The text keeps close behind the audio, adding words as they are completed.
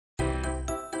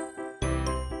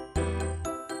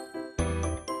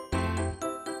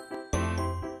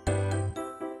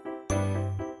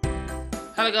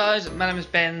Hello guys, my name is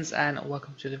Benz and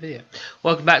welcome to the video.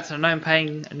 Welcome back to the No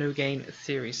Pain, No Gain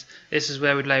series. This is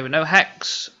where we lay with no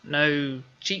hacks, no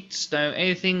cheats, no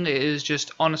anything. It is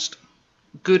just honest,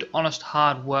 good, honest,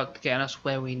 hard work to get us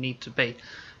where we need to be.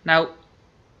 Now,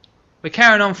 we're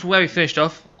carrying on from where we finished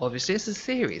off. Obviously, it's a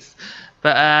series.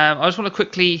 But I just want to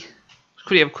quickly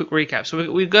have a quick recap. So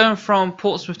we're going from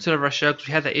Portsmouth to Russia because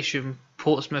we had that issue in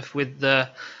Portsmouth with the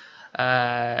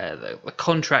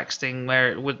contracts thing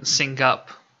where it wouldn't sync up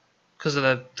because of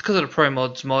the pro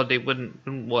mods mod. It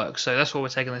wouldn't work, so that's why we're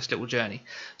taking this little journey.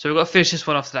 So we've got to finish this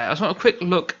one off today. I just want a quick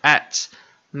look at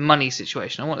money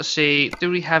situation. I want to see, do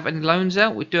we have any loans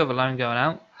out? We do have a loan going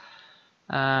out.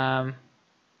 How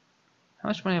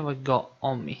much money have I got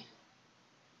on me?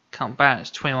 Current balance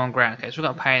 21 grand. Okay, so we're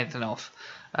not paying anything off.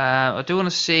 I do want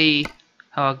to see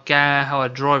how our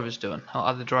driver's doing, how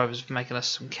other drivers are making us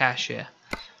some cash here.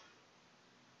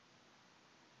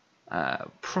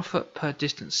 Profit per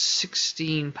distance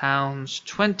 £16,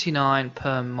 29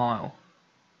 per mile.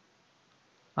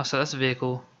 Oh, so that's a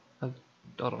vehicle.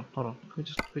 Hold on. We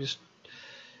just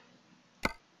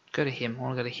go to him. I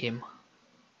want to go to him.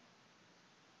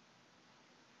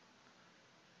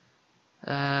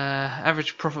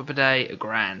 Average profit per day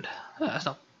 £1,000. Oh, that's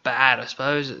not bad, I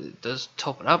suppose. It does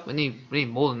top it up. We need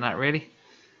more than that, really.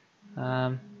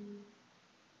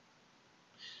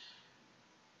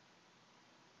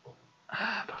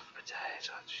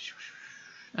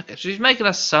 Okay, so he's making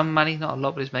us some money, not a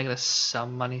lot, but he's making us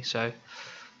some money. So,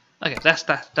 okay, that's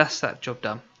that job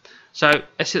done. So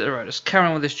let's hit the road. Let's carry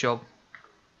on with this job.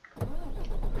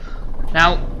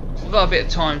 Now we've got a bit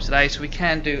of time today, so we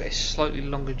can do a slightly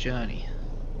longer journey.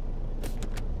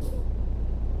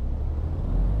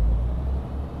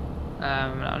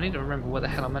 I need to remember where the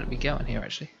hell I'm meant to be going here,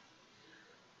 actually.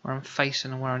 Where I'm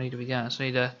facing and where I need to be going. So I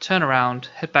need to turn around,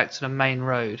 head back to the main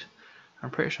road.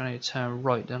 I'm pretty sure I need to turn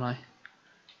right, don't I?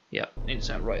 Yep, I need to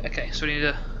turn right. Okay, so we need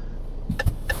to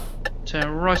turn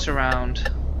right around.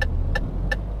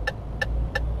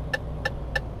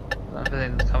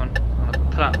 Everything's coming. I'm gonna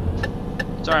pull up.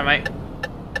 Sorry, mate.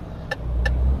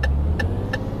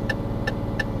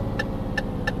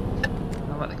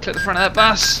 I'm about to clip the front of that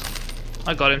bus.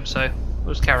 I got him, so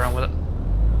we'll just carry on with it.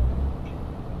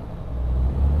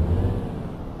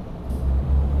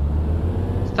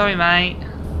 Sorry, mate.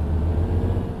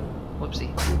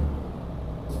 Whoopsie.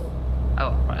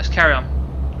 Oh, right, let's carry on.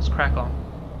 Let's crack on.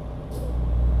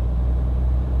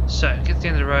 So, get to the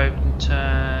end of the road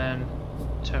and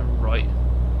turn right.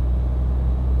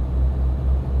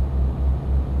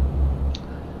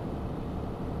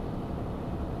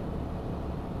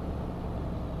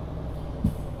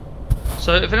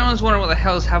 So, if anyone's wondering what the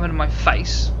hell is happening to my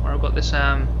face, where I've got this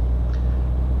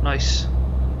nice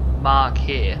mark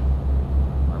here.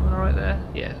 Am I right there?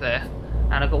 Yeah, there.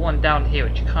 And I've got one down here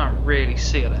which you can't really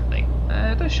see, I don't think.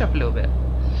 It does show up a little bit.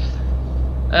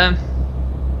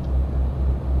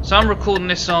 So I'm recording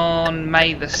this on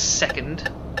May the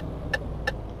 2nd.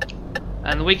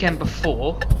 And the weekend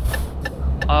before,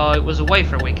 I was away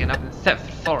for a weekend up in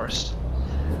Thetford Forest.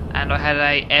 And I had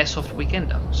a airsoft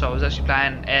weekender. So I was actually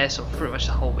playing airsoft pretty much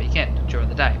the whole weekend during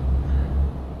the day.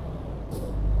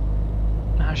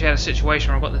 I actually had a situation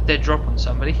where I got the dead drop on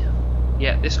somebody.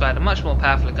 Yeah, this guy had a much more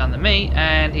powerful gun than me,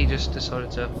 and he just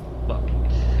decided to, well,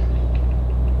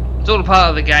 it's all a part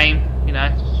of the game, you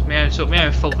know. It's my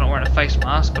own fault for not wearing a face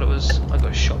mask, but I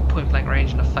got shot point blank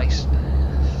range in the face.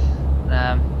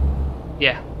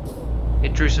 Yeah,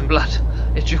 it drew some blood.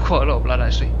 It drew quite a lot of blood,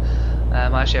 actually.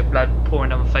 I actually had blood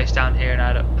pouring down my face down here, and I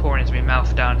had it pouring into my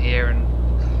mouth down here, and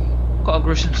quite a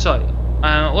gruesome sight.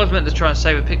 I was meant to try and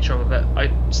save a picture of it, but I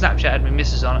Snapchatted my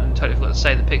missus on it and totally forgot to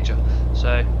save the picture.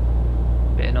 So,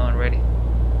 bit annoying, really.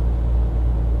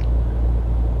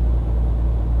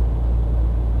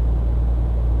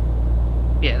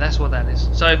 Yeah, that's what that is.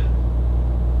 So,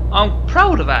 I'm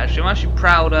proud of that, actually. I'm actually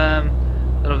proud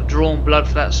that I've drawn blood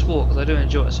for that sport, because I do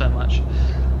enjoy it so much.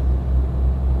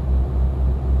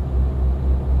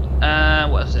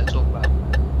 What else is there to talk about?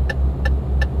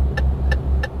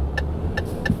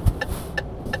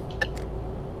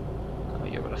 Oh,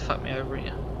 you're gonna fuck me over, ain't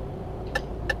you?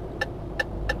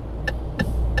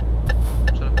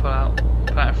 Pull out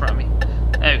in front of me.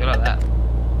 There we go, like that.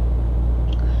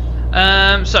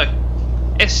 So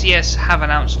SCS have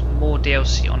announced more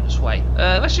DLC on its way.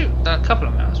 They've actually done a couple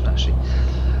of announcements, actually.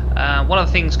 One of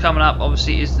the things coming up,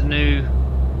 obviously, is the new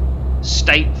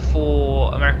state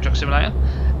for American Truck Simulator,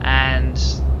 and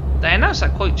they announced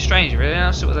that quite strangely. They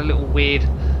announced it with a little weird,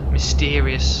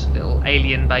 mysterious, little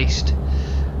alien-based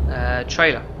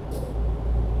trailer,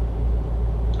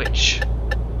 which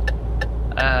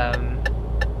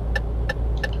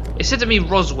It said to me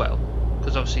Roswell,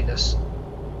 because obviously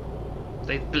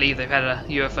they believe they've had a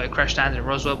UFO crash land in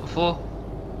Roswell before.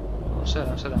 Oh, slow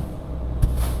down, slow down.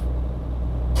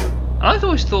 And I've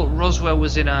always thought Roswell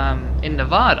was in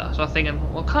Nevada, so I'm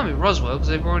thinking, well, it can't be Roswell because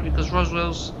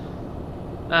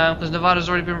Nevada's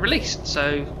already been released,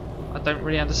 so I don't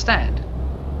really understand.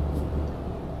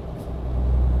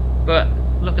 But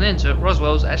looking into it,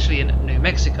 Roswell's actually in New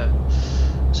Mexico,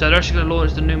 so they're actually going to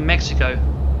launch the New Mexico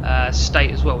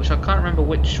state as well, which I can't remember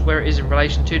where it is in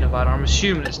relation to Nevada. I'm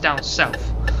assuming it's down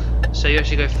south, so you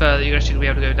actually go further. You're actually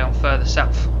going to be able to go down further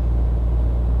south.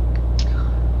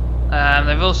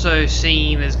 They've also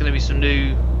seen there's going to be some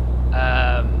new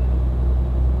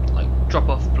like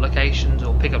drop-off locations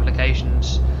or pick-up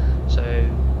locations. So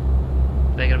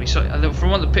they're going to be slightly,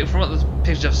 from what the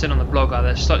pictures I've seen on the blog,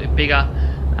 they're slightly bigger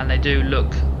and they do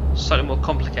look slightly more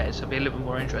complicated. So it'll be a little bit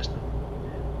more interesting.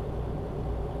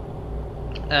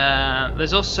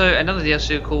 There's also another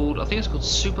DLC called, I think it's called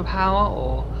Superpower,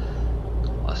 or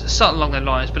something along those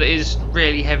lines, but it is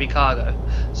really heavy cargo.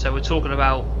 So we're talking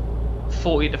about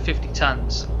 40 to 50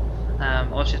 tons.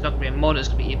 Obviously it's not going to be a mod, it's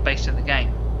going to be based in the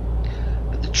game.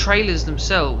 But the trailers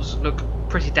themselves look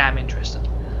pretty damn interesting.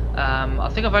 I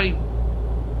think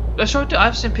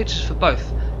I've seen pictures for both.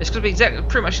 It's going to be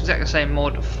pretty much exactly the same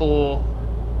mod for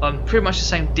pretty much the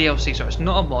same DLC. So it's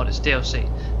not a mod, it's DLC.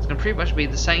 It's going to pretty much be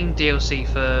the same DLC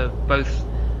for both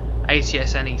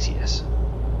ATS and ETS,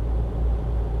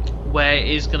 where it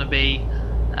is going to be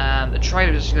the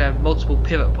trailer is going to have multiple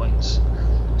pivot points.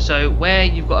 So where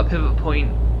you've got a pivot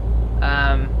point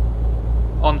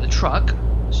on the truck,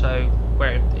 so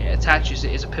where it attaches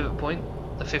it is a pivot point,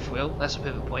 the fifth wheel, that's a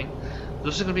pivot point.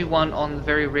 There's also going to be one on the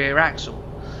very rear axle.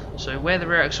 So where the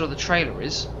rear axle of the trailer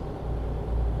is,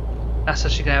 that's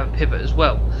actually going to have a pivot as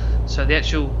well. So the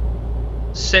actual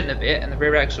centre bit and the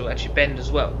rear axle actually bend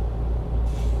as well.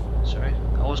 Sorry,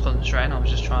 I was concentrating, I was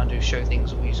just trying to show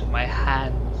things using my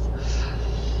hands.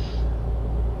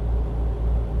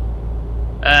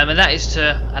 And that is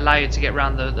to allow you to get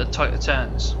around the tighter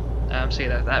turns. See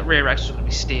that rear axle is going to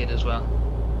be steered as well.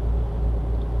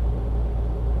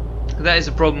 That is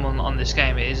a problem on this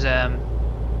game. It is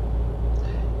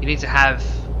you need to have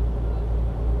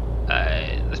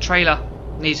the trailer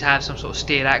needs to have some sort of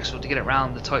steered axle to get it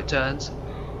around the tight turns.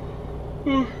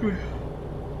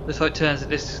 The tight turns that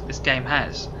this game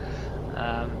has.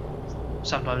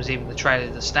 Sometimes even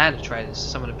the standard trailers,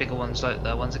 some of the bigger ones like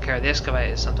the ones that carry the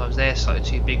excavators, sometimes they're slightly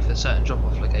too big for certain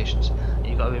drop-off locations, and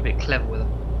you've got to be a bit clever with them.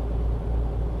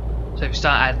 So if you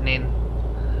start adding in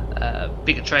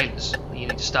bigger trailers, you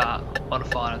need to start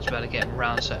modifying them to be able to get them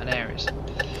around certain areas,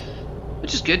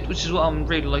 which is good, which is what I'm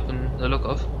really liking the look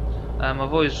of. I've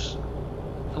always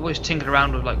tinkered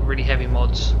around with like really heavy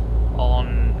mods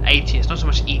on ATS, not so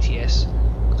much ETS,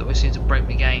 because it always seems to break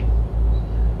my game.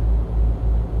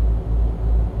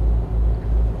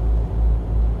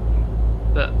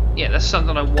 But yeah, that's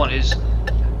something I want. Is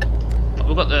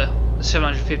we've got the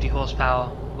 750 horsepower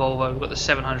Volvo, we've got the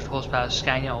 700 horsepower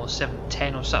Scania, or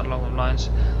 710 or something along those lines,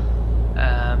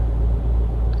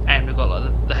 and we've got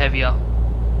like the heavier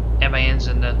MANs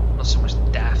and not so much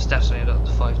the DAFs. DAFs only got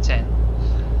the 510.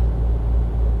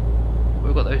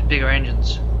 We've got those bigger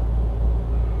engines,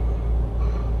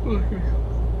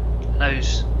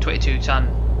 those 22 ton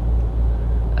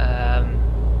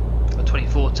or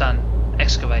 24 ton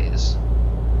excavators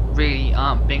really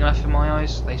aren't big enough in my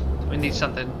eyes. We need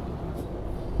something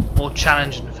more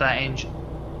challenging for that engine.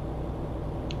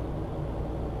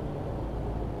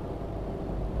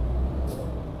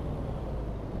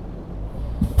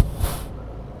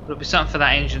 It'll be something for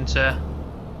that engine to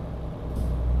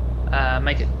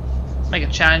make it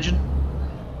challenging.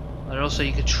 And also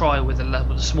you could try with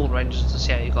the smaller engines to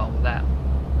see how you got on with that.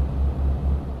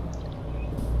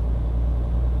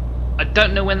 I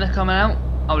don't know when they're coming out.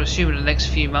 I would assume in the next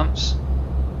few months.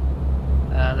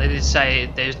 They did say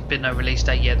there's been no release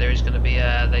date yet. There is going to be.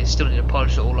 They still need to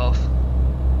polish it all off.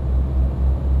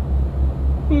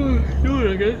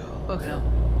 Okay.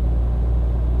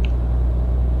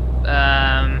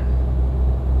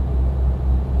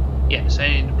 Yeah, so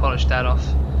they need to polish that off.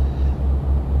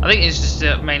 I think it's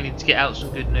just mainly to get out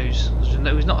some good news, because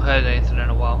we've not heard anything in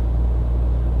a while.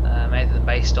 Anything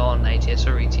based on ATS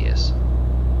or ETS.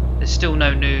 There's still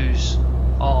no news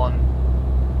on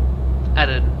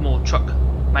adding more truck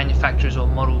manufacturers or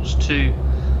models to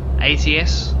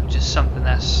ATS, which is something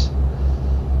that's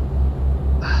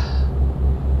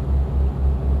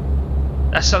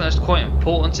quite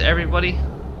important to everybody.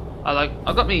 I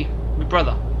got my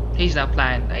brother. He's now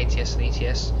playing ATS and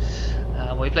ETS.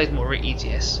 Well, he plays more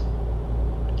ETS,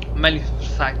 mainly for the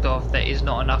fact of there is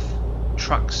not enough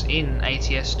trucks in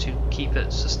ATS to keep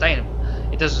it sustainable.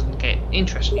 It doesn't get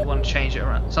interesting. You want to change it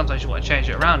around. Sometimes you want to change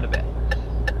it around a bit.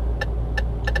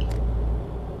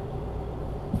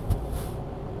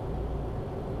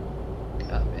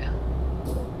 Get up here.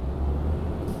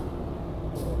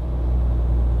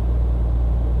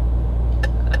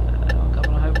 Come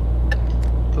on, I hope.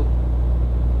 Cool.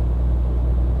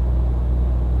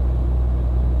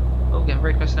 Oh, getting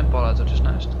very close to them bollards, I've just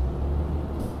noticed.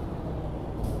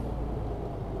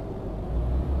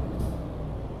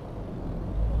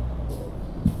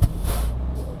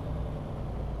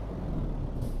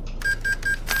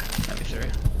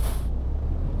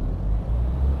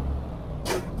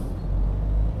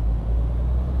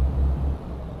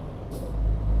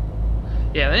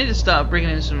 Yeah, they need to start bringing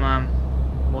in some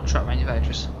more truck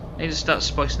manufacturers. They need to start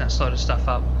spicing that side of stuff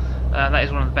up. That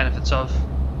is one of the benefits of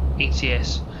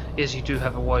ETS, is you do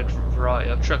have a wide variety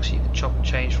of trucks you can chop and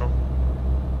change from.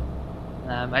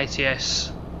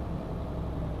 ATS,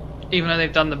 even though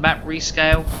they've done the map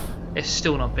rescale, it's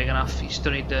still not big enough. You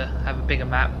still need to have a bigger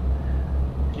map.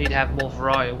 You need to have more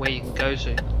variety of where you can go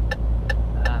to.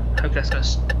 Hope that's going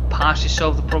to partially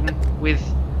solve the problem with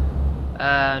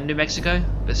New Mexico,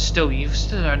 but still, you're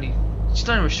still only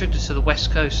restricted to the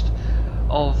west coast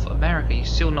of America. You're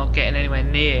still not getting anywhere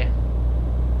near.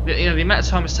 You know, the amount of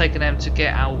time it's taken them to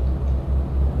get out.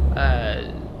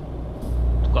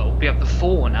 Well, it'll be up to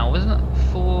 4 now, isn't it?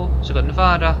 4. So we've got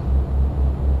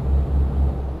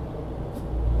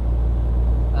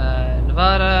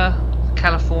Nevada,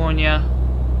 California,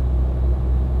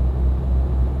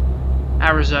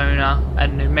 Arizona,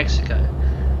 and New Mexico.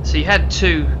 So you had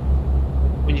 2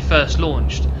 when you first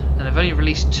launched, and they've only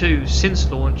released 2 since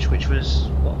launch, which was,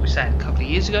 what we're saying, a couple of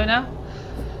years ago now.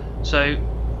 So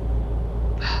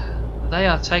they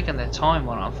are taking their time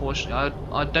on it, unfortunately.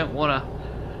 I don't want to,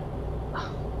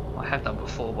 I have done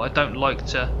before, but I don't like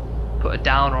to put a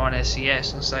downer on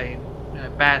SES and say, you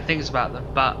know, bad things about them,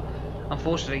 but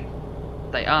unfortunately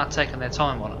they are taking their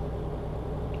time on it.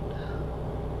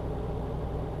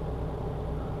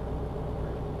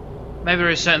 Maybe there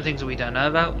are certain things that we don't know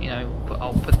about, you know, but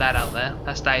I'll put that out there.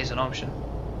 That is an option.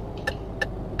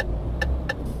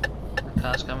 The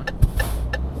car's coming.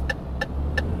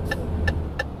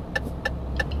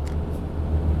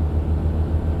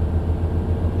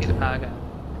 Get the power going.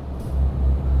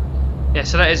 Yeah,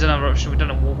 so that is another option. We don't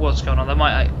know what's going on. They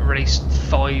might release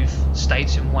 5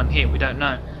 states in one hit. We don't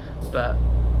know. But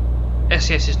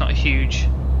SES is not a huge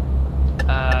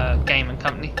gaming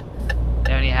company.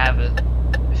 They only have a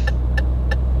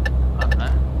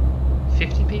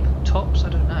 50 people tops. I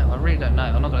don't know. I really don't know.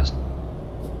 I'm not gonna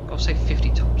say 50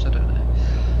 tops. I don't know.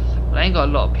 But they ain't got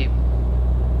a lot of people.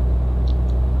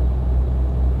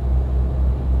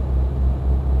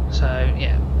 So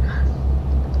yeah,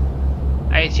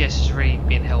 ATS is really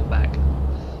being held back.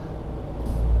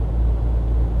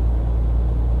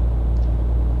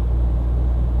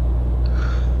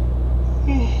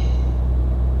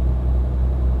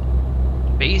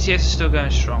 But ETS is still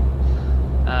going strong.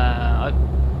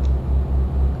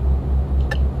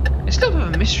 It's still a bit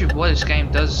of a mystery why this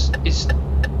game does. I've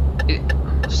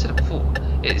said it before.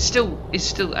 It's still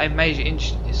a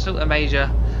major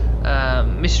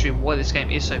mystery why this game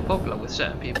is so popular with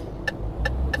certain people.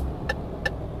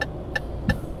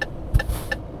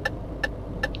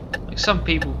 Like, some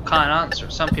people can't answer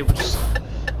it. Some people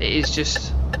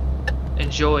just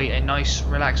enjoy a nice,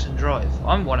 relaxing drive.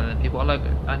 I'm one of them people. I like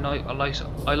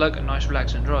a nice,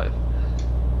 relaxing drive.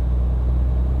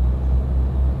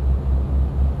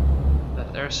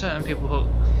 There are certain people who,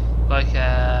 like,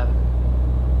 I've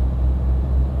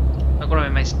got my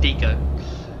mate's Deco.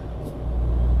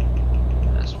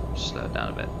 Let's slow it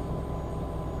down a bit.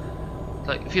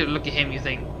 Like, if you look at him, you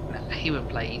think, nah, he wouldn't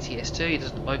play ETS2. He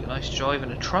doesn't like a nice drive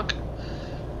in a truck.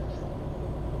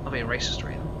 I'll be a racist or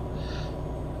anything,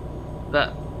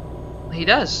 but he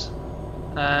does.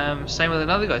 Same with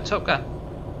another guy, Top Gun.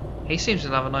 He seems to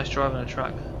love a nice drive in a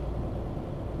truck.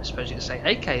 I suppose you could say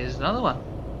AK is another one.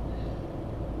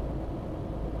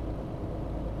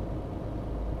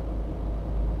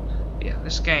 Yeah,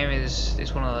 this game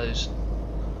is one of those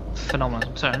phenomena.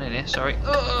 I'm turning in here, sorry.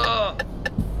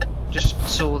 Just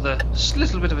saw the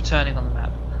little bit of a turning on the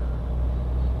map.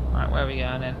 Alright, where are we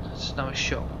going then? It's another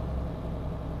shop.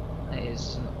 It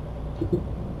is.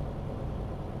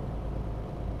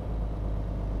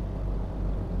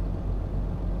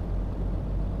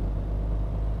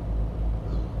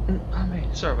 I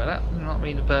mean, sorry about that. I did not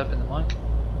mean to burp in the mic.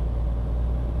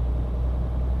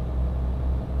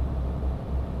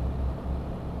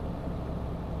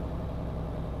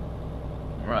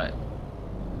 Right.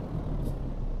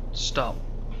 Stop.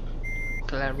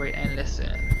 collaborate and listen.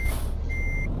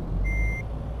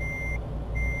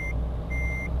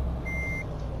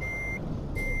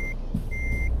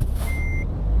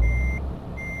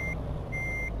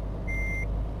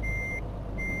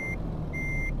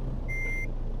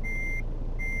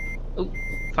 Oh,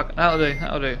 fuck it, that'll do,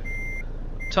 that'll do.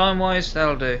 Time wise,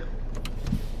 that'll do.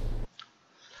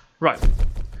 Right.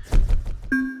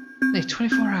 Need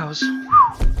 24 hours.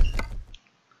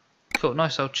 Cool,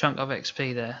 nice old chunk of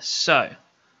XP there. So,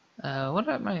 what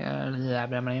about my.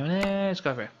 Let's go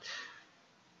over here.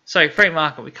 So, freight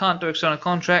market, we can't do external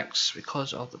contracts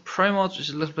because of the pro mods, which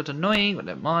is a little bit annoying, but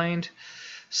don't mind.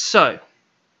 So,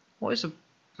 what is the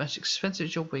most expensive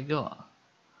job we got?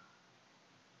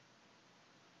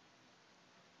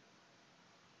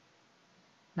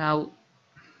 Now,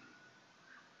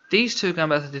 these two are going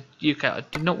back to the UK. I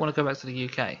did not want to go back to the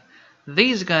UK.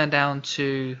 These are going down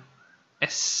to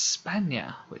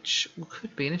España, which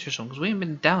could be an interesting one because we haven't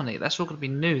been down here. That's all going to be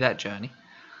new, that journey.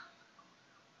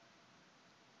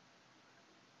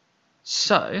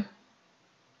 So,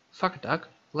 fuck it, Doug.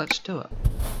 Let's do it.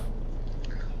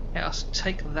 Yeah, let's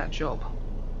take that job.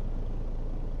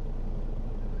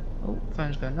 Oh,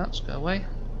 phone's going nuts. Go away.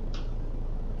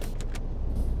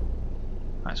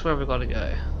 Right, so where have we got to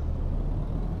go?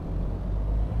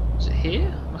 Is it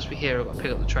here? Must be here. I've got to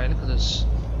pick up the trailer because there's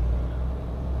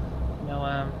no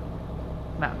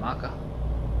map marker.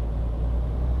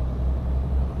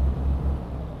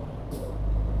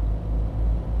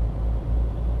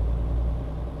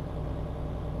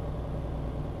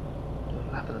 Do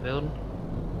a lap of the building.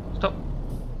 Stop.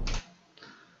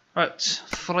 Right,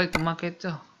 freight market.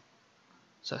 So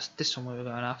that's this one we were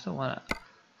going after. Why not?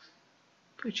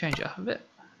 Could we change it up a bit?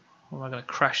 Or am I going to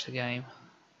crash the game?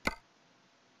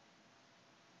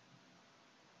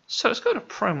 So let's go to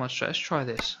Pro Mod straight. Let's try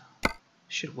this.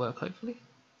 Should work, hopefully.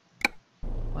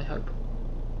 I hope.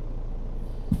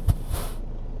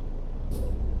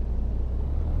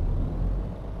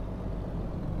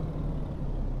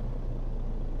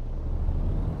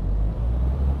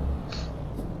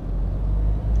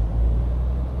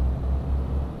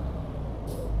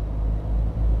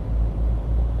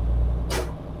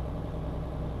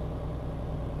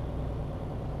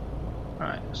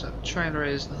 Alright, so the trailer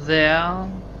is there.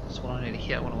 That's what I need to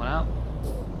hit when I went out.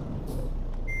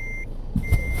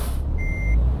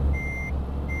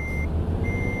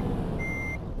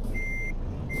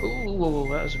 Ooh,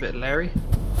 that was a bit Larry.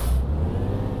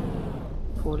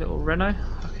 Poor little Renault.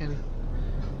 Fucking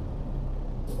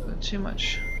put too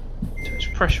much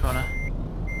pressure on her.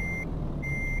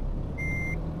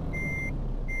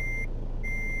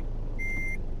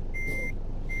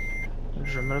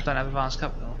 Just remember, I don't have advanced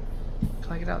capital.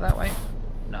 Can I get out that way?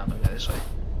 No, I'm gonna go this way.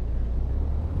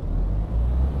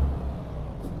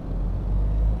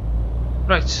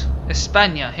 Right,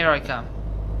 España, here I come.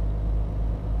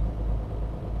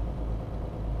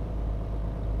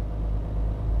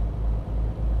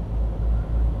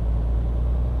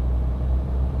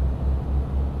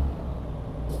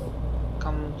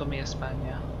 Come to me,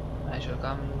 España. I shall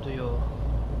come to you.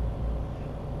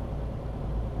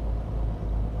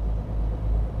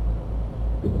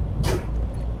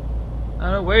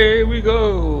 And away we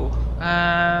go.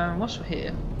 What's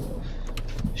here?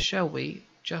 Shall we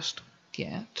just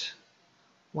get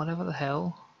whatever the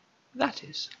hell that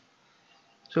is?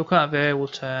 So we'll come up here, we'll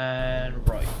turn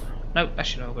right. Nope,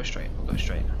 actually no, we'll go straight. We'll go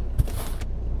straight.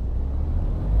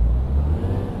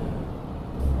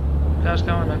 Car's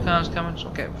coming, no car's coming, so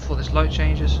I'll get it before this light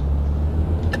changes.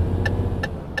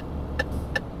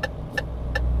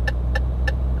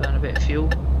 Burn a bit of fuel.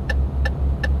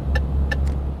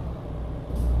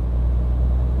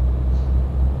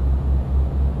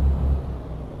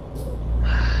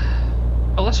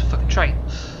 Oh, that's a fucking train.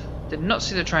 Did not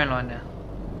see the train line there.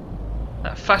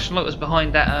 That flashing light was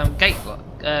behind that gate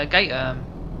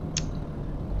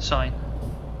sign.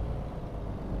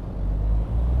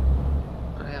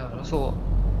 But yeah, I thought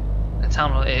the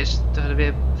town light is to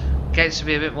be gates to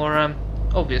be a bit more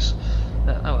obvious.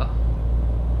 Oh well.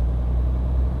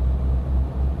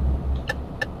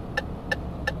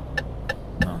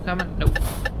 Oh, coming? Nope.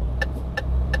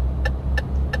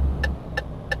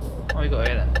 What we got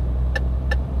here then?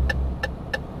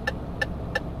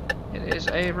 It is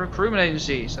a recruitment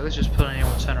agency, so let's just put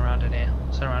anyone turn around in here.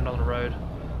 Turn around on the road.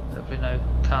 Hopefully no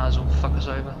cars will fuck us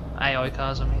over. AI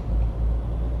cars, I mean.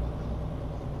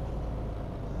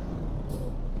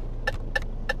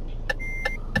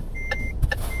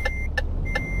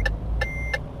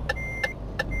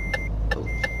 Oh,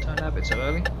 turned out a bit too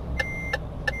early.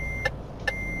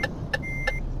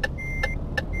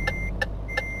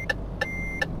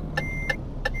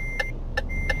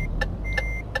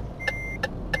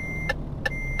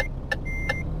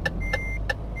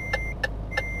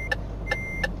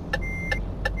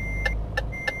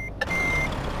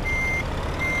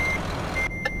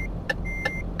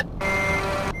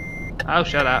 Oh,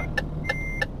 shut up.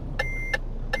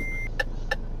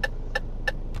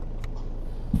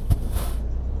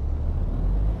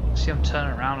 See, I'm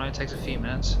turning around, it only takes a few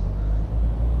minutes.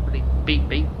 Really beep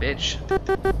beep, bitch.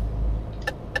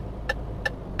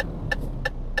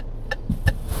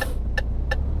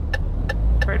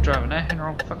 Great driving there, in the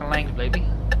wrong fucking lane completely.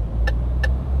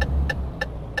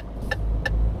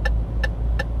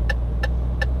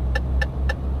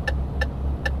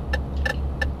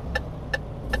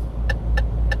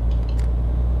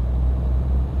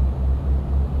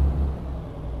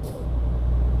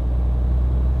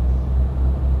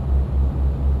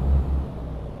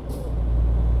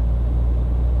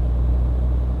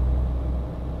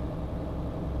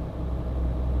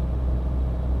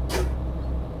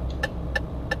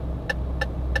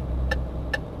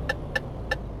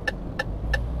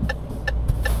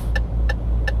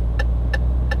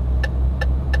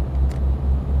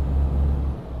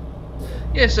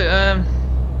 Yeah, so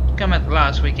coming at the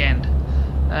last weekend,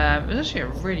 it was actually a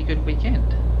really good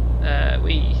weekend.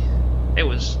 It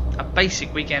was a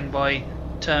basic weekend by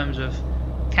terms of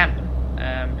camping,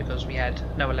 because we had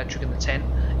no electric in the tent.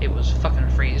 It was fucking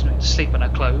freezing. We had to sleep in our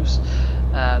clothes.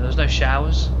 There was no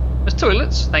showers. There's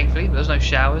toilets, thankfully, but there's no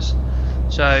showers.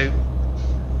 So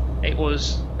it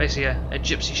was basically a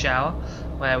gypsy shower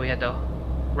where we had to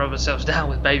rub ourselves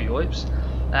down with baby wipes.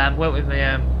 Went with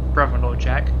my brother-in-law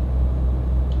Jack.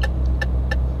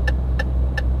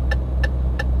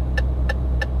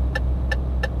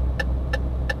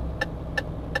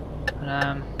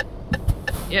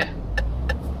 Yeah,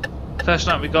 first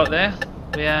night we got there,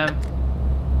 we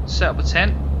set up a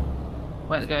tent,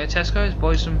 went to go to Tesco's,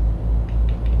 buy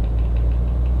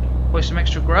some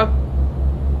extra grub.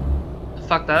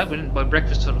 Fuck that up, we didn't buy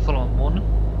breakfast till the following morning.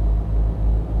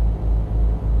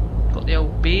 Got the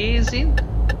old beers in.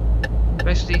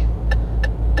 Basically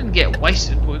didn't get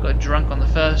wasted, but we got drunk on the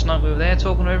first night we were there,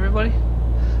 talking to everybody,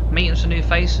 meeting some new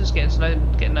faces, getting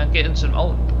to know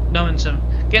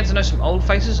some old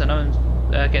faces, and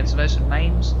getting to know some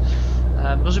names.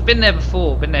 Because we've been there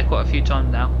before, been there quite a few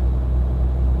times now,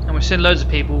 and we've seen loads of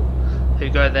people who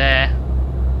go there,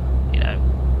 you know,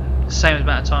 the same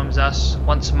amount of time as us,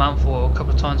 once a month or a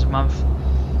couple of times a month.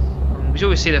 We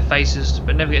always see their faces,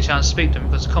 but never get a chance to speak to them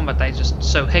because the combat day is just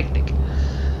so hectic.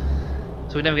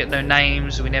 So we never get to know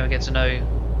names, we never get to know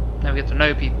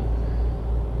people.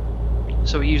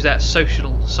 So we use that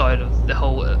social side of the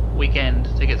whole weekend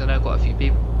to get to know quite a few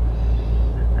people.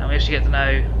 And we actually get to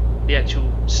know the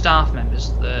actual staff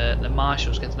members, the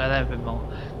marshals, get to know them a bit more,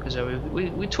 because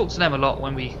we talk to them a lot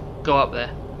when we go up there.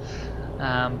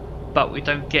 But we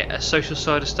don't get a social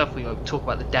side of stuff. We like, talk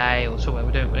about the day, or talk about,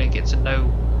 we don't get to know,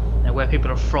 where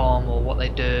people are from or what they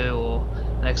do, or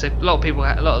cause a lot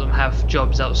of them have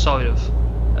jobs outside of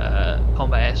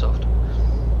combat airsoft.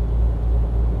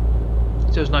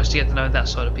 So it was nice to get to know that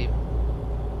side of people.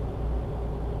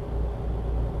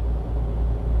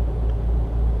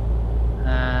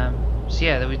 So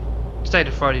yeah, then we stayed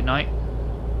a Friday night,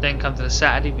 then come to the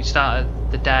Saturday. We started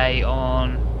the day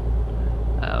on,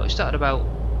 we started about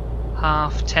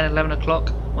 10:30, 11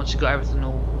 o'clock. Once we got everything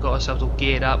got ourselves all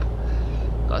geared up,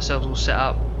 got ourselves all set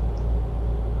up.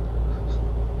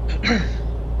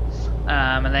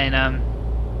 And then at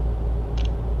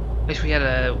least we had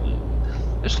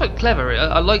it's quite clever.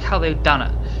 I like how they've done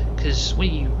it, because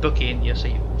when you book in, you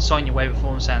sign your waiver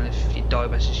form saying if you die,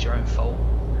 that's just your own fault,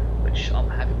 which I'm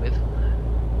happy with.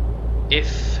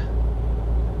 If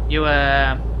you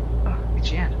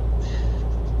itchy hand,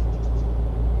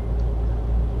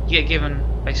 you get given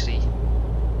basically,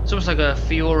 it's almost like a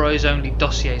Fioro's only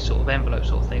dossier sort of envelope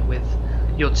sort of thing with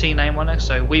your team name on it.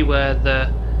 So we were the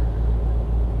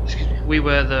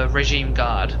regime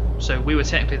guard, so we were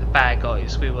technically the bad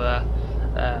guys. We were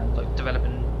like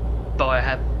developing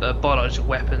biological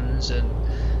weapons and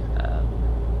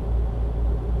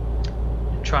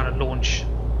trying to launch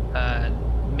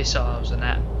missiles and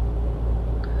that.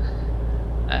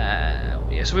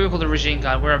 Yeah, so we were called the regime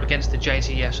guard. We're up against the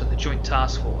JTF, so the Joint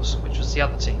Task Force, which was the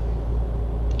other team.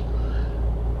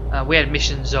 We had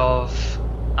missions of,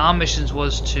 our missions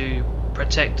was to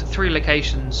protect 3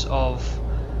 locations of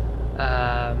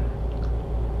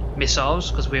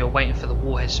missiles, because we were waiting for the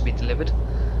warheads to be delivered.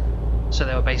 So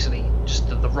they were basically just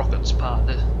the rockets part of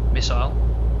the missile.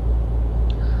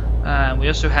 We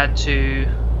also had to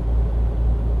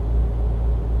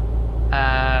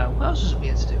what else was we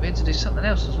had to do? We had to do something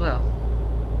else as well.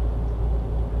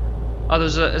 Oh,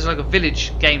 there's like a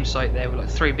village game site there with like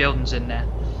 3 buildings in there,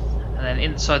 and then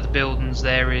inside the buildings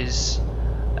there is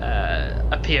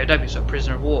a POW, so a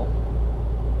prisoner of war.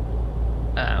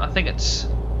 I think it's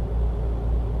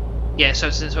yeah, so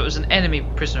it was an enemy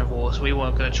prisoner of war, so we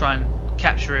weren't going to try and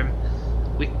capture him.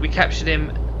 We captured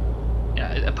him,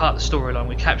 a part of the storyline.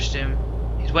 We captured him.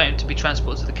 He's waiting to be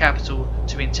transported to the capital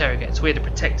to be interrogated, so we had to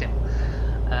protect him.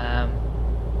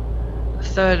 The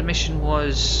third mission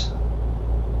was...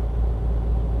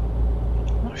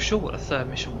 I'm not sure what the third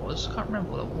mission was. I can't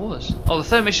remember what it was. Oh, the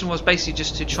third mission was basically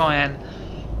just to try and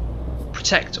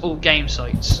protect all game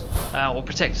sites, or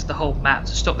protect the whole map,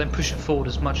 to stop them pushing forward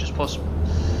as much as possible.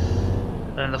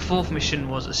 And the fourth mission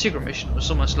was a secret mission. It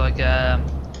was almost like a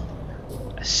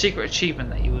secret achievement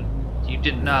that you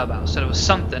didn't know about. So there was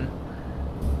something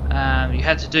you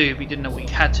had to do, but you didn't know what you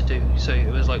had to do. So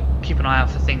it was like keep an eye out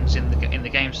for things in the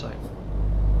game site.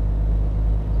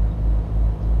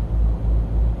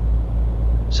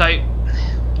 So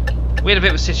we had a bit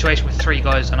of a situation with 3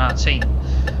 guys on our team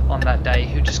on that day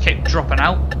who just kept dropping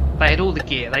out. They had all the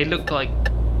gear. They looked like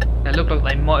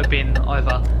they might have been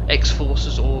either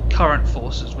ex-forces or current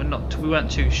forces. We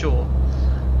weren't too sure,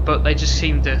 but they just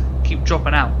seemed to keep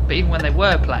dropping out. But even when they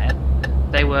were playing,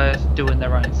 they were doing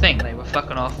their own thing. They were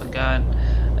fucking off and going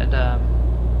and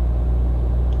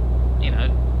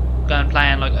going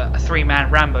playing like a 3-man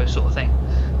Rambo sort of thing.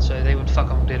 So they would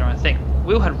fuck off and do their own thing.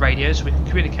 We all had radios, so we could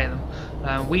communicate them.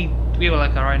 We were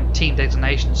like our own team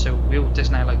designation, so we all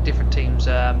designated like different teams.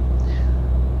 So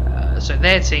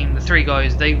their team, the 3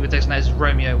 guys, they were designated as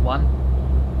Romeo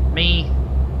 1. Me,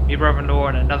 my brother-in-law,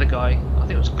 and another guy, I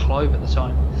think it was Clive at the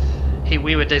time.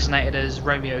 We were designated as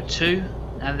Romeo 2,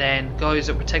 and then guys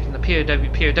that were taking the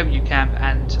POW camp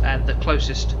and the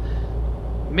closest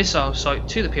missile site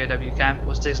to the POW camp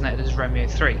was designated as Romeo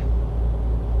 3.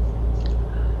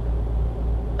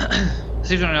 So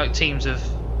these were only like teams of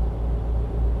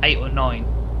 8 or 9.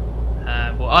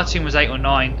 Well, our team was 8 or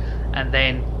 9, and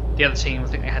then the other team, I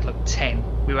think they had like 10.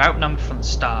 We were outnumbered from the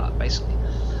start, basically.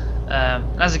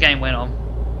 And as the game went on,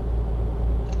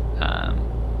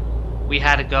 we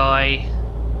had a guy.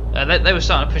 They were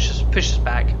starting to push us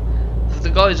back. The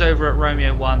guys over at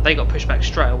Romeo 1, they got pushed back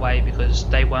straight away because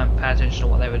they weren't paying attention to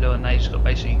what they were doing. They just got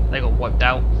got wiped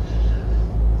out.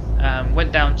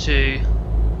 Went down to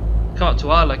come up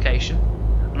to our location,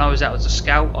 and I was out as a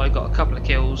scout. I got a couple of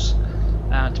kills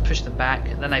to push them back.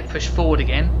 And then they pushed forward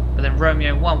again, but then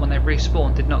Romeo 1, when they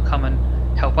respawned, did not come and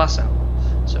help us out.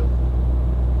 So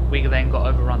we then got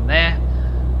overrun there.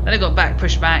 Then it got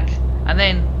pushed back, and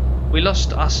then we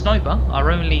lost our sniper,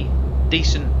 our only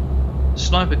decent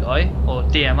sniper guy, or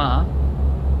DMR,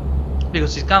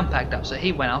 because his gun packed up. So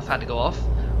he went off, had to go off.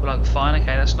 We're like, fine,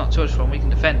 okay, that's not too much fun, we can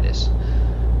defend this.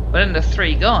 But then the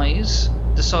 3 guys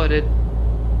decided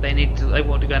they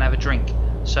wanted to go and have a drink,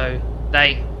 so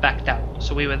they backed out.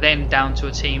 So we were then down to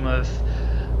a team of 5,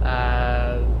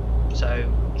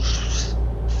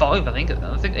 I think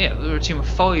yeah, we were a team of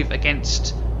 5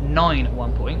 against 9 at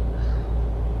one point.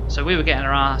 So we were getting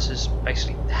our asses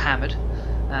basically hammered.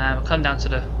 Come down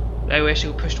to we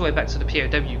actually got pushed away back to the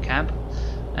POW camp,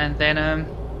 and then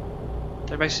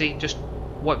they basically just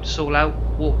wiped us all out,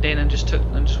 walked in, and just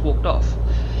walked off.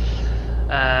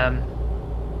 And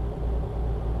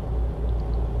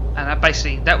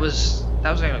that was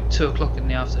only like 2 o'clock in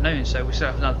the afternoon, so we still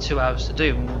have another 2 hours to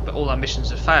do, but all our missions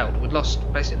had failed. We'd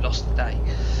basically lost the day.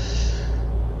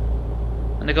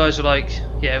 And the guys were like,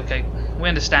 yeah, okay, we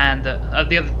understand that,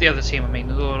 the other team, I mean,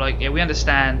 they were like, yeah, we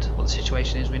understand what the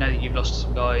situation is, we know that you've lost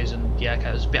some guys, and yeah, okay,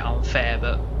 it was a bit unfair,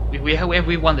 but we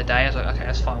won the day. I was like, okay,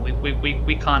 that's fine,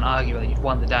 we can't argue that you've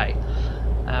won the day.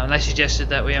 And they suggested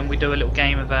that we do a little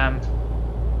game of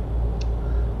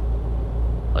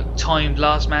like timed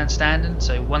last man standing.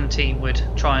 So one team would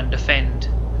try and defend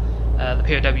the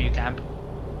POW camp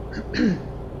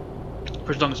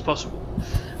for as long as possible,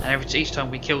 and each time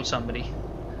we killed somebody,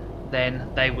 then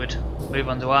they would move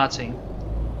on to our team,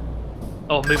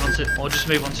 or just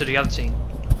move on to the other team.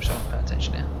 I'm sorry, pay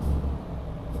attention here.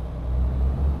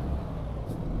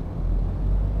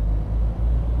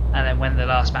 And then when the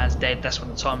last man's dead, that's when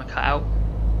the timer cut out.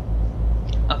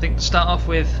 I think to start off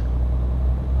with,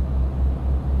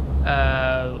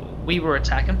 we were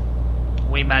attacking.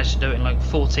 We managed to do it in like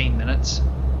 14 minutes.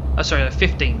 Oh, sorry,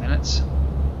 15 minutes.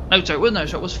 No, sorry,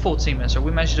 it was 14 minutes. So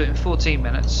we managed to do it in 14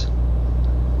 minutes.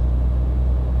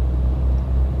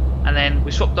 And then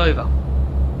we swapped over.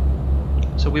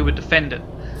 So we would defend it.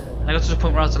 And I got to the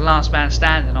point where I was the last man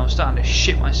standing, and I was starting to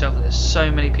shit myself that there's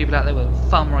so many people out there with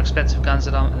far more expensive guns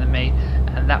than me,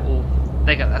 and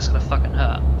that's gonna fucking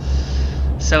hurt.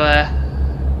 So I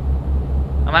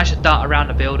managed to dart around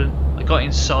the building. I got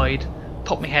inside,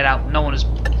 popped my head out. No one has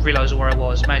realised where I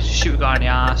was. Managed to shoot a guy in the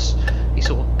ass. He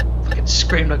sort of fucking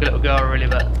screamed like a little girl, really,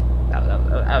 but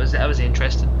that was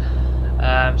interesting.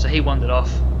 So he wandered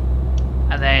off,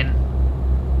 and then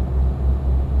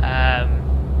I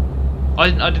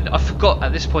forgot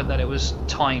at this point that it was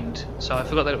timed, so I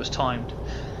forgot that it was timed.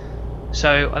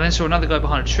 So I then saw another guy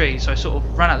behind a tree, so I sort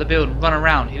of ran out the building, run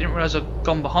around. He didn't realise I'd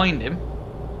gone behind him,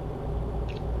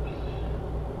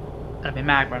 and my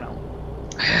mag ran out.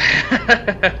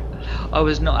 I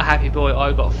was not a happy boy.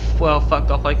 I got well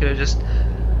fucked off. I could have just.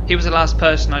 He was the last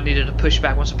person I needed to push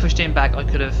back. Once I pushed him back, I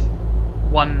could have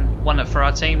won it for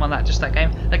our team. Won that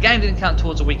game. The game didn't count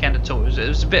towards the weekend at all. It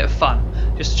was a bit of fun,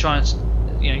 just to try and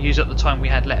use up the time we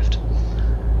had left.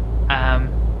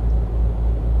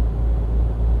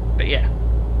 But yeah,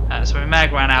 so my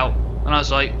mag ran out, and I was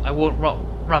like, I won't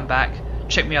run back.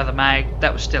 Check my other mag,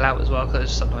 that was still out as well,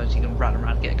 because sometimes you can run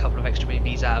around and get a couple of extra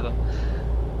BBs out of them.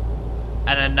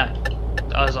 And then no,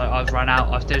 I was like, I've run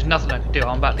out. There's nothing I could do.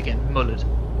 I'm about to get mullered.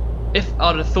 If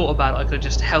I'd have thought about it, I could have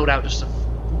just held out just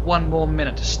one more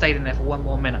minute, just stayed in there for one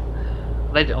more minute.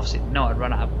 They didn't obviously know I'd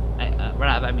run out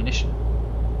of ammunition.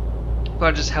 If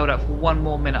I just held out for one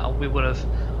more minute, we would have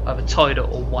either tied it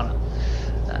or won it.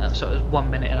 So it was 1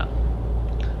 minute in it.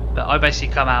 But I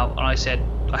basically come out and I said,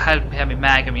 I had my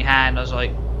mag in my hand. I was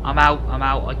like, I'm out.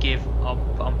 I give.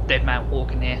 I'm dead man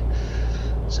walking here.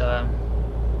 So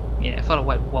yeah, if I'd have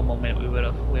waited 1 more minute, we would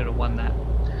have won that.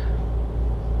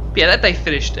 But yeah, that day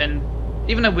finished, and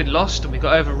even though we'd lost and we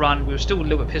got overrun, we were still a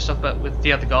little bit pissed off with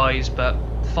the other guys. But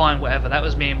fine, whatever. That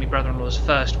was me and my brother-in-law's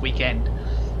first weekend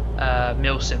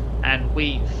meal sim, and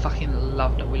we fucking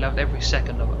loved it. We loved every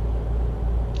second of it.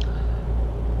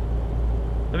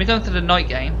 When we got into the night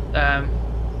game,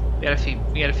 we had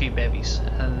a few bevies,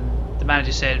 and the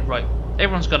manager said, right,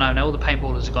 everyone's gone home now. All the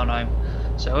paintballers have gone home.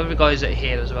 So all the guys that are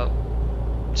here, there's about,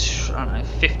 I don't know,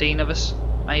 15 of us,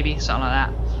 maybe something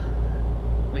like that.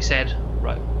 We said,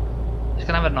 right, let's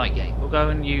go have a night game. We'll go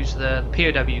and use the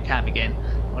POW camp again.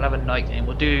 We'll have a night game.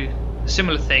 We'll do a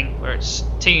similar thing where it's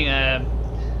team.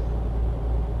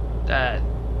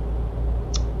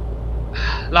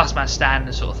 Last man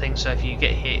stand sort of thing. So if you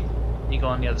get hit, you go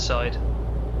on the other side.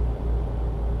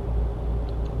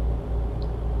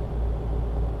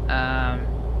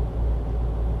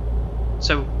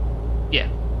 So yeah,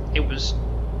 it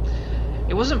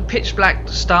wasn't pitch black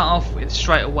to start off with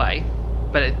straight away,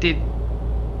 but it did.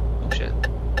 Oh shit!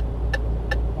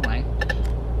 Okay.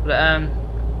 But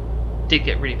did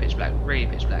get really pitch black,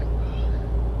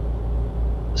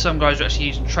 Some guys were actually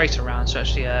using tracer rounds, so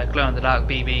actually glow in the dark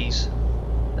BBs.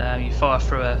 You fire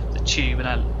through the tube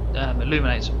and that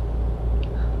illuminates them.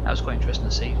 That was quite interesting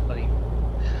to see. Bloody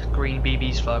green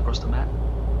BBs fly across the map.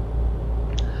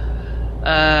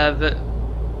 But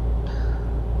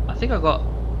I think I got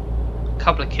a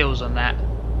couple of kills on that.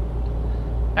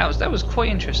 That was quite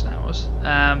interesting. That was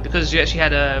because you actually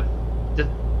had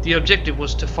the objective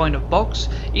was to find a box.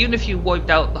 Even if you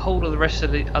wiped out the whole of the rest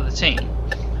of the other team,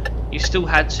 you still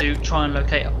had to try and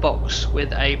locate a box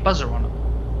with a buzzer on it.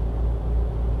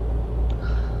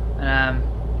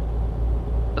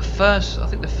 I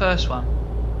think the first one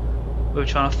we were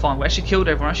trying to find, we actually killed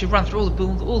everyone. Actually ran through all the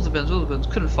buildings,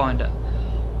 couldn't find it.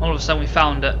 All of a sudden we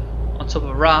found it on top of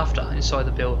a rafter inside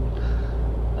the building,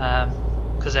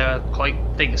 because they were quite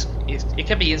things. It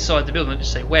can be inside the building.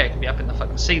 Just say where. It could be up in the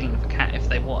fucking ceiling if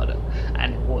they wanted it,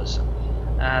 and it was.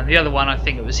 The other one, I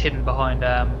think it was hidden behind.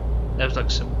 There was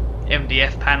like some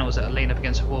MDF panels that are leaning up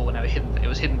against the wall, and they were hidden. It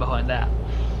was hidden behind that.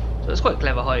 So it was quite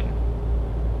clever hiding.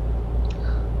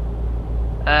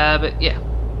 But yeah,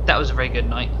 that was a very good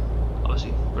night.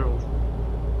 Obviously,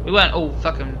 we weren't all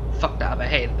fucking fucked out of our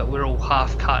head, but we were all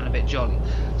half cut and a bit jolly.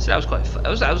 So that was quite that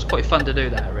was quite fun to do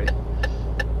that, really.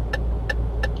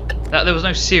 There was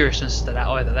no seriousness to that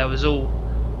either. There was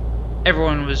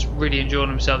everyone was really enjoying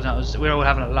themselves, and we were all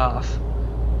having a laugh,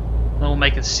 and all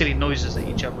making silly noises at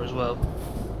each other as well.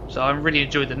 So I really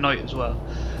enjoyed the night as well.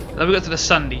 Then we got to the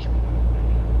Sunday.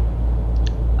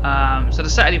 So the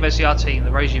Saturday, basically our team,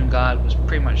 the Regime Guard, was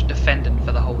pretty much defending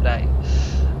for the whole day.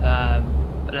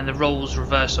 But then the roles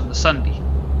reversed on the Sunday.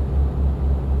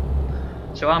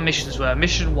 So our missions were,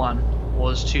 mission 1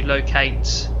 was to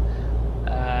locate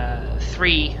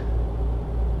 3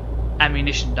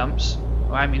 ammunition dumps,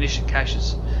 or ammunition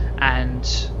caches, and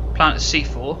plant a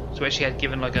C4. So we actually had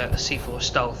given like a C4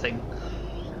 style thing.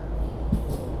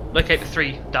 Locate the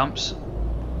 3 dumps,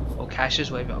 or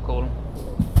caches, whatever you want to call them.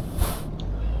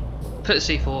 Put the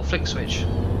C4, flick the switch,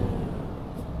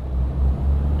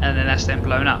 and then that's then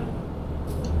blown up.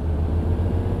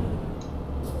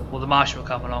 Well, the marshal will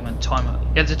come along and time it.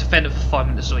 You had to defend it for 5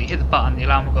 minutes, so you hit the button, the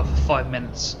alarm will go for 5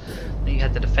 minutes, then you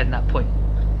had to defend that point.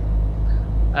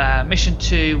 Mission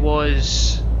 2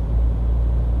 was...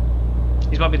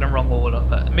 These might be in the wrong order,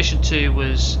 but mission 2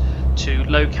 was to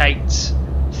locate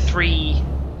 3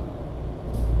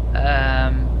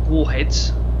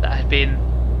 warheads that had been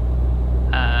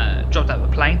dropped out of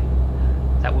a plane.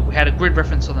 That we had a grid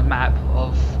reference on the map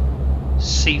of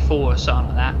C4 or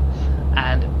something like that,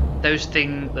 and those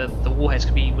the warheads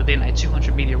could be within a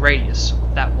 200 meter radius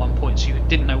of that one point, so you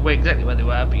didn't know exactly where they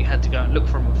were, but you had to go and look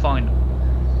for them and find them.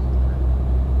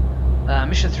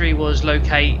 Mission 3 was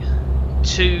locate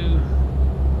 2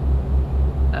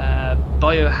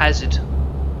 biohazard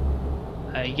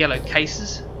yellow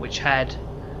cases which had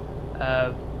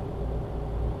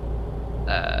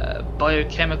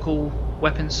biochemical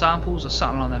weapon samples or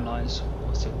something along those lines.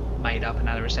 What's it made up and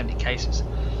now they're empty cases.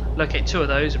 Locate 2 of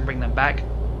those and bring them back.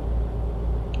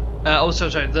 Also,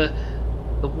 sorry, the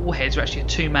warheads were actually a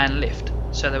 2-man lift,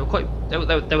 so they were quite they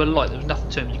were light. There was nothing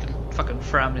to them. You could fucking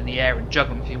throw them in the air and jug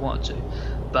them if you wanted to,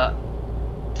 but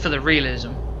for the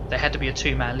realism, they had to be a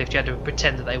 2-man lift. You had to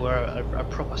pretend that they were a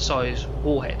proper size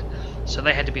warhead, so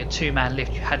they had to be a 2-man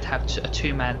lift. You had to have a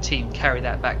 2-man team carry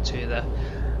that back to the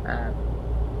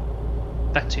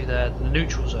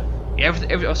neutral zone. Yeah,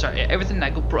 everything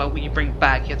that got brought up when you bring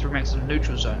back, you have to bring back to the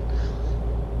neutral zone.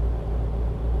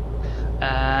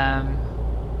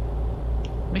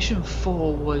 Mission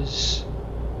 4 was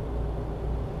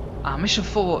Mission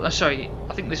 4. Sorry,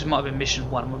 I think this might have been Mission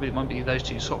 1. It might be those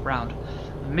two swap round.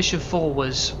 Mission 4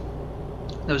 was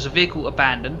there was a vehicle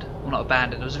abandoned. Well, not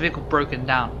abandoned. There was a vehicle broken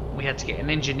down. We had to get an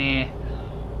engineer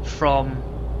from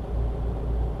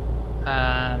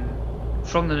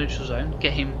the neutral zone,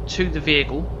 get him to the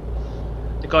vehicle.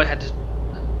 The guy had to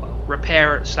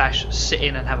repair it / sit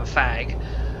in and have a fag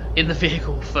in the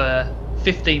vehicle for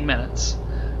 15 minutes.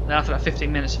 Then after that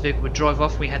 15 minutes, the vehicle would drive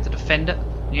off. We had to defend it.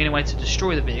 The only way to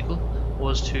destroy the vehicle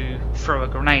was to throw a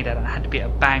grenade at it. It had to be a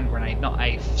bang grenade, not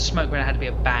a smoke grenade. It had to be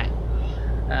a bang.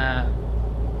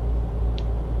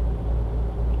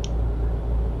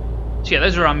 So yeah,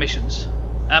 those are our missions.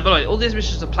 By the way, all these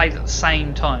missions are played at the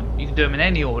same time. You can do them in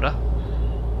any order.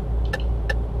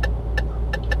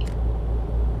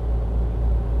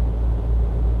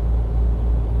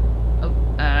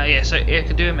 Yeah, so you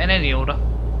can do them in any order,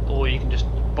 or you can just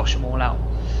bosh them all out.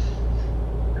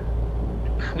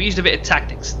 We used a bit of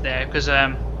tactics there because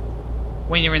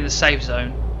when you're in the safe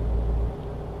zone,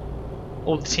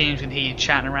 all the teams can hear you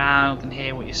chatting around, can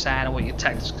hear what you're saying and what your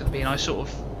tactics are going to be, and I sort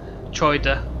of tried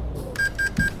to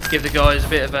give the guys a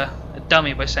bit of a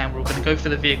dummy by saying we're going to go for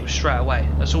the vehicle straight away.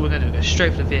 That's all we're going to do, go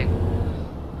straight for the vehicle.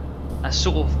 That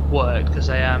sort of worked because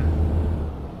they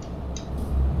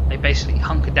basically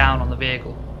hunkered down on the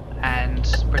vehicle and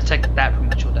protected that pretty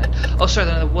much all day. Oh, sorry,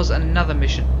 there was another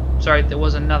mission. Sorry, there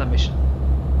was another mission.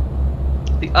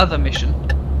 The other mission.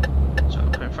 Sorry,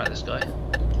 I'm in front of this guy.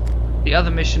 The other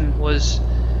mission was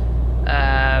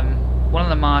one of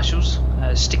the marshals.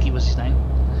 Sticky was his name.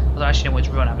 I don't actually know what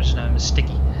his real name. I just know him as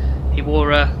Sticky. He wore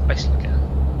basically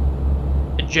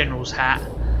a general's hat.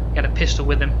 He had a pistol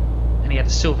with him, and he had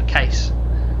a silver case.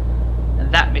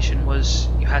 And that mission was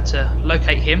you had to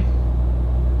locate him,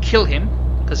 kill him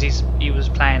because he was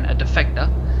playing a defector.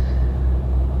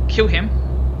 Kill him,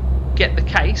 get the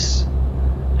case,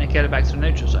 and get it back to the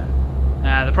neutral zone.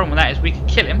 The problem with that is we could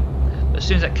kill him, but as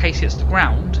soon as that case hits the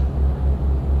ground,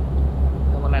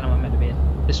 what lane am I meant to be in?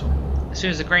 This one. As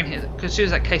soon as the green hits, as soon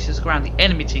as that case hits the ground, the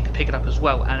enemy team could pick it up as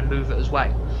well and move it as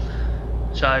well.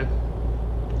 So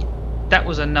that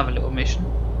was another little mission,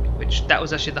 which that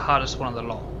was actually the hardest one of the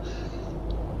lot.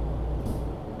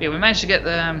 Yeah, we managed to get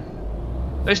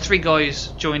those 3 guys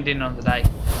joined in on the day,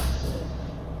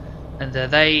 and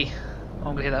I'm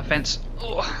gonna hit that fence.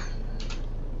 Oh.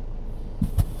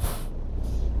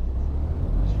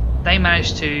 They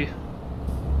managed to.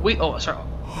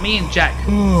 Me and Jack.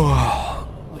 Oh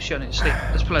shit, I need to sleep.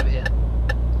 Let's pull over here.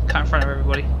 Cut in front of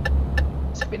everybody.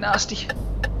 It's a bit nasty.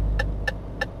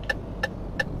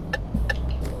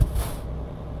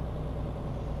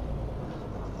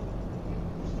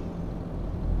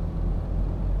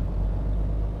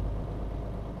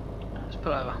 Let's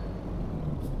pull over.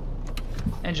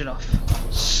 Engine off.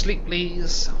 Sleep,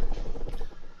 please.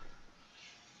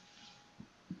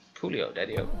 Coolio,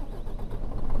 daddy-o.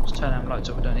 Let's turn our lights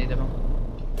off, we don't need them on.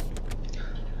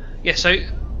 Yeah, so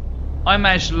I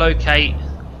managed to locate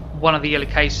one of the yellow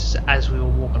cases as we were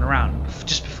walking around,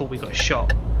 just before we got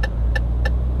shot.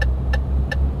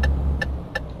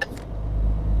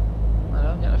 I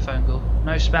don't get a phone call.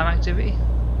 No spam activity.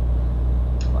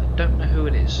 I don't know who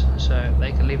it is, so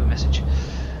they can leave a message.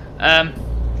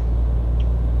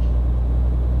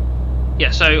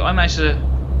 Yeah, so I managed to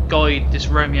guide this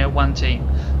Romeo 1 team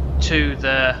to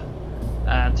the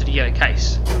yellow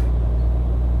case,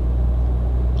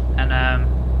 and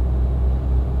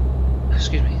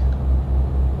excuse me.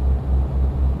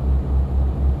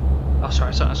 Oh,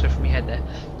 sorry, something else went from your head there.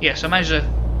 Yeah, so I managed to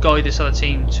guide this other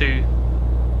team to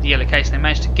the yellow case, and they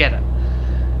managed to get it.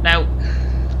 Now,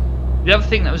 the other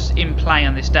thing that was in play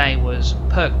on this day was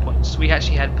perk points. We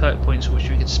actually had perk points which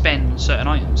we could spend on certain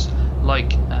items,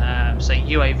 like say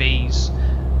UAVs,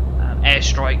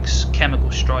 airstrikes,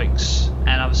 chemical strikes,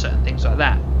 and other certain things like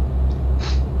that.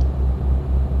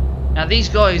 Now these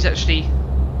guys actually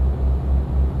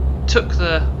took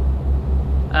the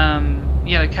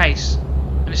yellow case,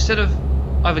 and instead of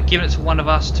either giving it to one of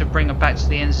us to bring it back to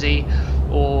the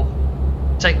NZ or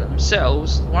take it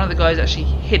themselves, one of the guys actually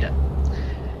hid it.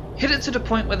 Hid it to the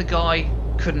point where the guy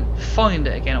couldn't find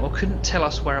it again, or couldn't tell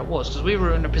us where it was, because we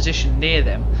were in a position near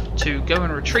them to go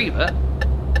and retrieve it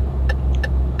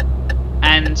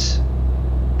and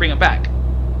bring it back.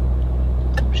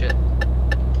 Oh shit.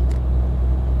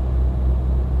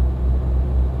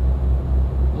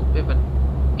 Oh, bit of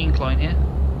an incline here.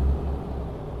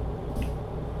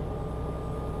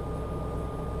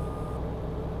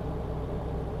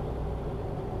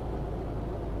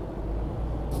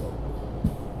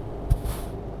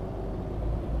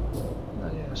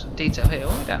 Some detail here. Oh,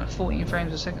 we're down at 14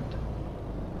 frames a second.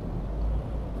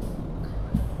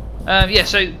 Yeah,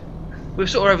 so we've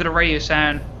sort of over the radio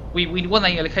sound. We want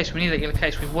that yellow case. We need that yellow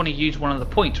case. We want to use one of the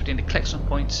points. We need to collect some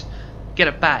points, get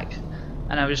it back.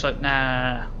 And I was like,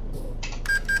 nah.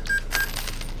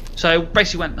 So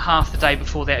basically went half the day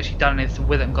before they actually done anything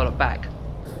with it and got it back.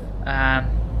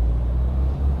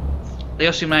 They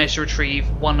also managed to retrieve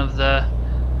one of the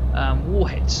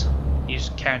warheads.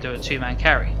 Used carrying to a two-man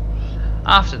carry.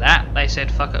 After that, they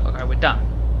said, fuck it, okay, we're done.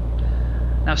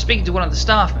 Now, speaking to one of the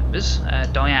staff members,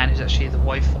 Diane, who's actually the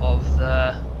wife of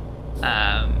the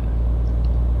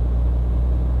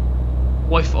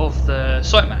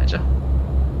site manager,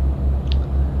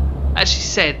 actually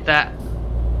said that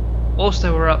whilst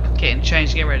they were up getting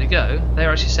changed, getting ready to go, they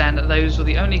were actually saying that those were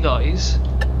the only guys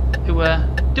who were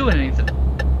doing anything.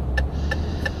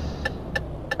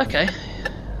 Okay,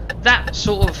 that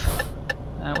sort of...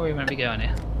 where are we going to be going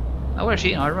here? Oh, we're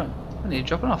actually in our run. I need to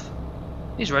drop it off.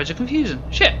 These roads are confusing.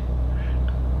 Shit!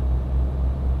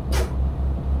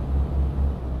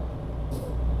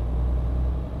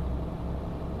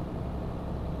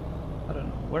 I don't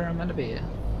know where I'm meant to be here.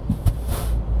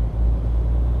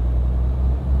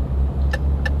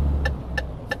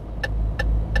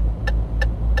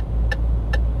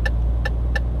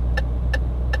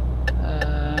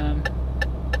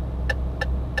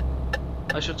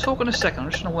 I shall talk in a second. I'm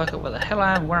just trying to work out where the hell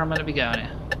I am, where I'm meant to be going here.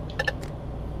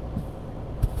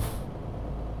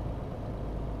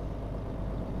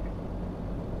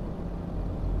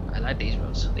 I like these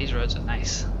roads. These roads are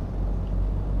nice.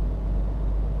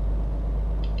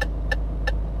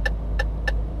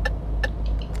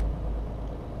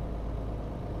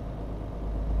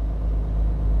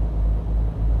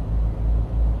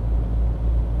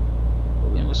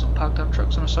 With some parked up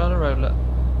trucks on the side of the road, look.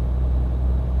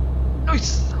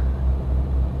 Nice!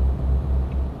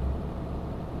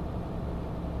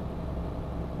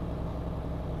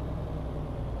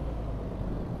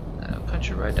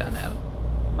 Country road down there.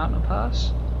 Mountain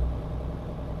pass.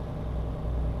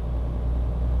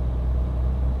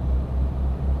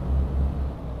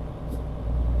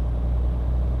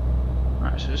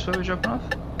 Right, so this is where we're dropping off?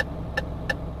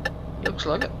 Looks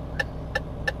like it.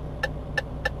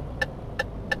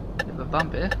 Bit of a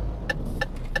bump here.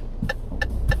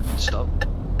 Stop.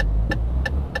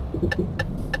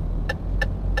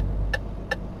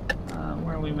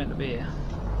 Where are we meant to be here?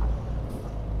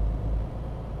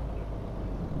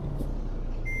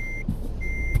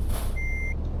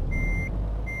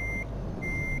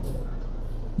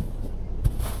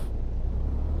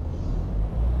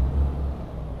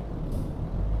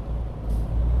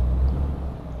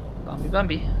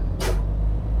 Bambi. I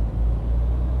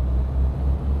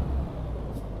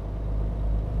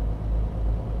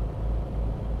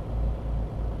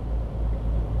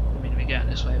mean, we're going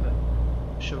this way, but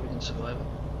I'm sure we can survive it.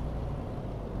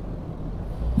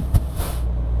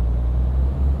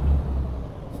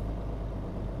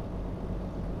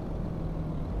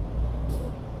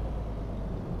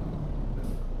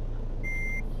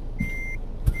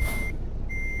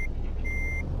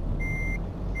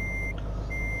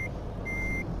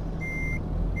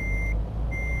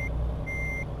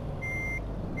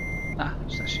 Ah,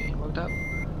 it's actually worked out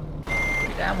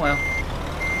pretty damn well.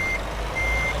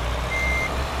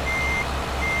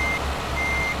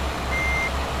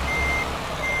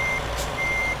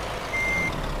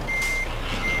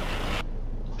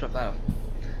 Drop that off.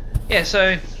 Yeah,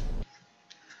 so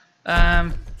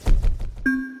oh,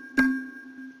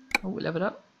 we leveled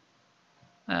up.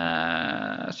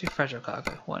 Let's do fragile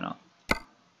cargo, why not?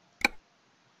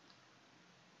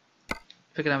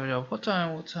 Pick another job. What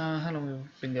time? What time? How long have we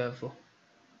been going for?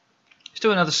 Let's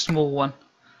do another small one,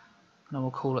 and then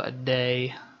we'll call it a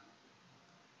day.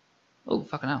 Oh,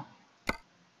 fucking hell.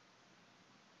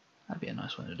 That'd be a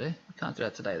nice one to do. We can't do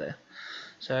that today though.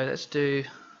 So let's do.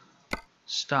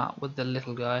 Start with the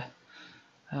little guy.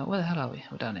 Where the hell are we?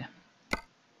 We're down here.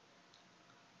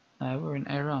 No, we're in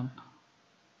Iran.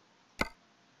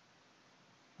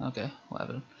 Okay,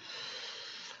 whatever.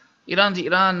 Iran to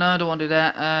Iran. No, I don't want to do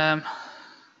that.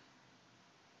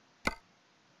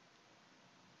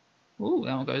 Ooh,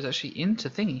 that one goes actually into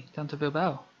thingy, down to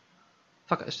Bilbao.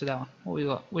 Fuck it, let's do that one. What we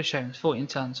got? We're showing 14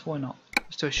 tons. Why not?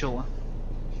 Let's do a short one.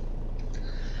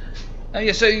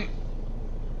 Yeah, so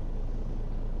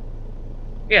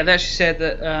yeah, they actually said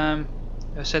that I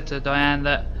said to Diane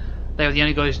that they were the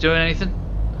only guys doing anything.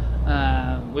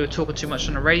 We were talking too much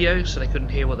on the radio, so they couldn't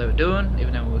hear what they were doing,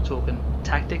 even though we were talking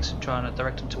tactics and trying to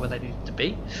direct them to where they needed to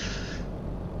be.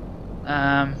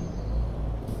 I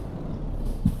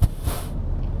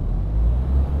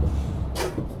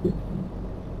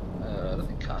don't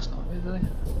think Car's not with, do they?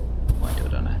 Might do, I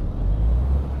don't know.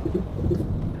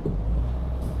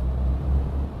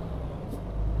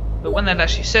 But when they'd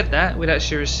actually said that,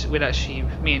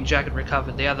 me and Jack had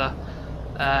recovered the other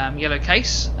yellow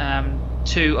case.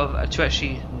 Two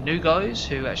actually new guys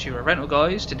who actually were rental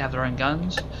guys, didn't have their own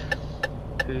guns,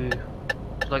 who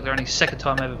like their only second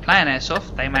time ever playing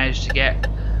airsoft. They managed to get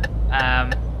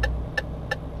another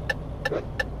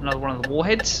one of the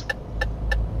warheads.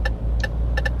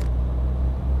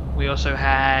 We also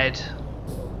had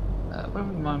where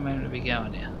would my man be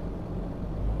going here?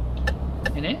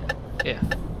 In here? Yeah.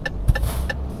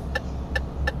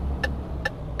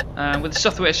 With the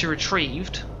stuff that we actually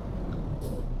retrieved,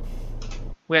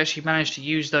 we actually managed to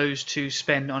use those to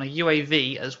spend on a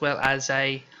UAV as well as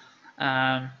a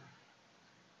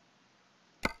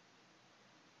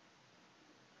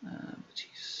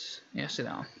yeah, see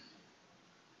that one.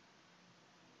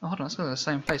 Oh, hold on, let's go to the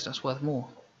same place. That's worth more.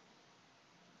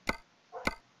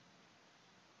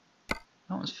 That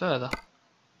one's further.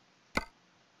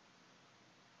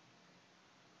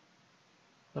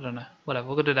 I don't know. Whatever,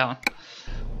 we'll go do that one.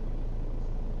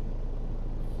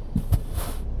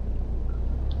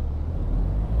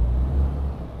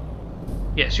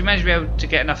 Yes, we managed to be able to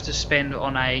get enough to spend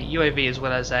on a UAV as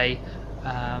well as a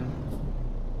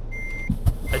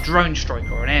drone strike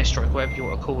or an airstrike, whatever you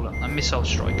want to call it, a missile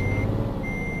strike.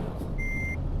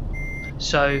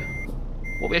 So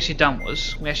what we actually done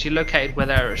was we actually located where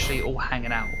they were actually all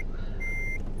hanging out,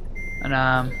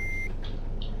 and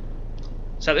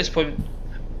so at this point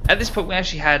we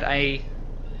actually had a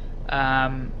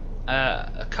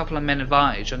couple of men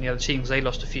advantage on the other team because they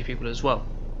lost a few people as well.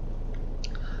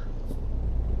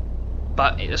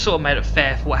 But it sort of made it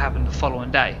fair for what happened the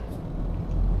following day.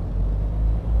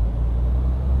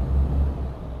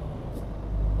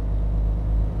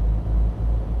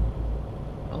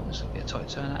 Oh, this will be a tight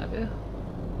turn out of here.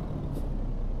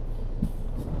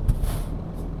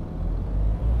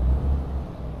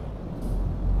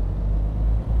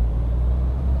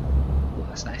 Oh,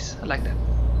 that's nice. I like that.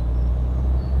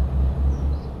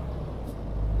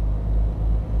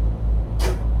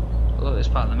 I like this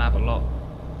part of the map a lot.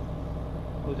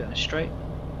 We're going straight.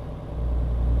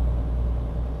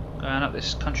 Going up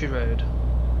this country road.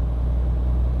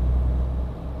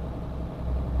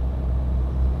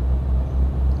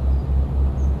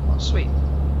 Oh, sweet.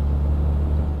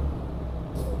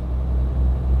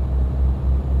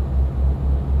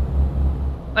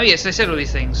 Oh yes, they said all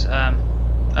these things.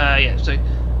 Yeah, so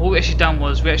what we actually done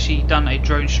was we actually done a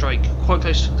drone strike quite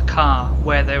close to the car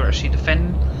where they were actually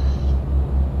defending.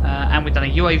 And we've done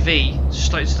a UAV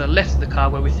straight to the left of the car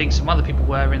where we think some other people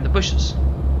were in the bushes,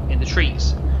 in the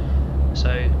trees.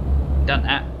 So, we've done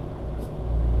that.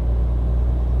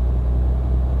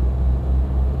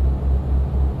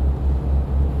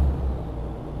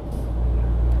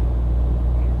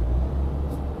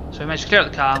 So we managed to clear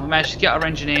out the car, we managed to get our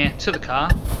engineer to the car,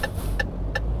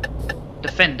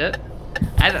 defend it.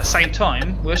 At the same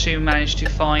time, we also managed to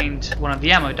find one of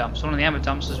the ammo dumps. One of the ammo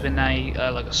dumps has been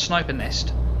a like a sniper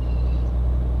nest.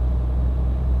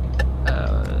 I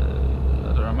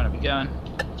don't know where I'm going to be going.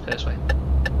 Let's go this way.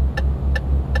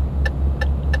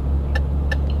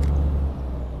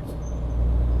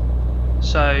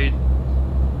 So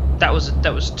that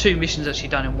was two missions actually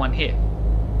done in one hit.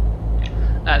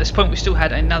 At this point, we still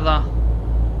had another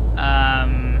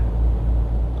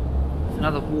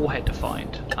warhead to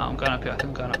find. Oh, I'm going up here. I think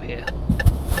I'm going up here.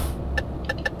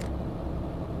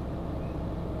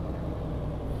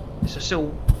 So still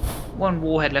one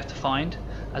warhead left to find,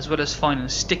 as well as finding a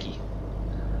sticky.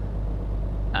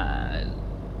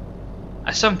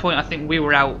 At some point, I think we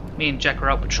were out, me and Jack were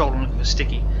out patrolling looking for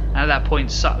Sticky, and at that point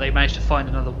they managed to find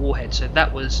another warhead, so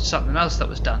that was something else that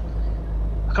was done.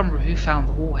 I can't remember who found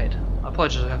the warhead. I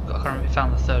apologise, I can't remember who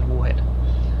found the third warhead.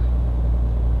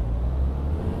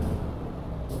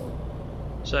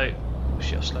 So,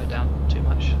 shit, I'll slow down too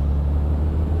much.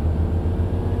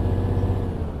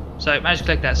 So, managed to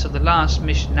collect that, so the last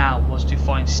mission now was to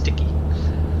find Sticky.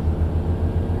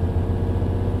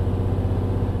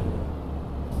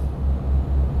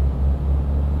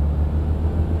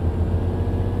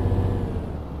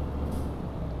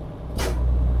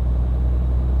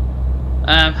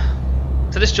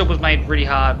 So this job was made really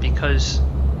hard because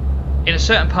in a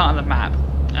certain part of the map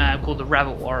called the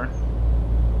Rabbit Warren,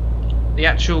 the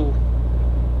actual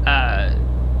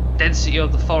density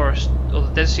of the forest, or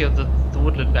the density of the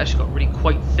woodland, actually got really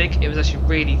quite thick. It was actually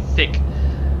really thick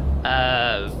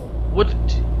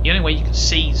woodland. The only way you could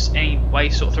see any way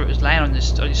sort of through it was laying on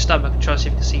your stomach and trying to see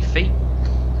if you could see feet.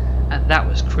 And that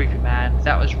was creepy, man.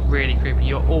 That was really creepy.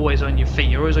 You're always on your feet.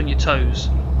 You're always on your toes.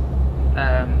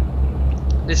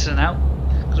 Listening out,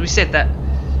 because we said that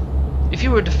if you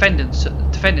were a defending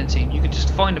team, you could just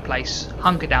find a place,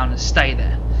 hunker down, and stay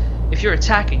there. If you're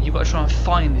attacking, you've got to try and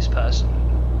find this person.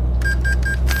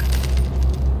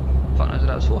 Fuck knows what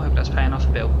that was for. I hope that's paying off a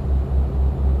bill.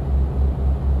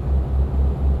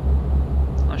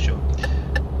 Not sure.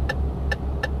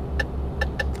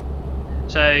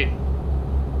 So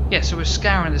yeah, so we're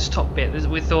scouring this top bit.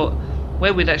 We thought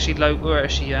where we'd actually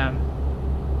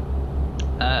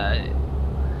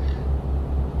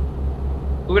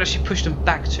we would actually push them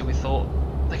back to. We thought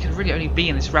they could really only be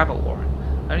in this rabbit warren,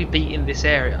 only be in this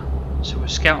area. So we're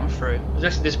scouting through. It was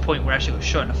actually this point where I actually got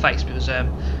shot in the face because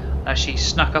she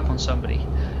snuck up on somebody,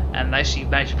 and they actually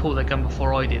managed to pull their gun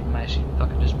before I did, and they actually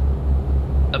fucking just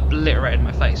obliterated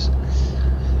my face.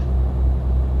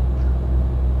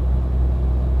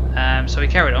 So we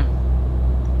carried on,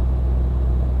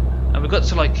 and we got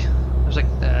to like, it was like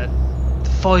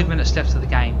 5 minutes left of the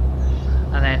game.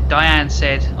 And then Diane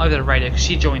said over the radio, because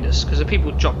she joined us, because the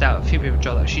people dropped out, a few people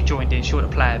dropped out, she joined in, she wanted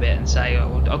to play a bit and say,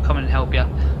 oh, I'll come in and help you,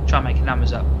 try and make your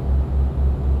numbers up.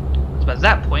 So at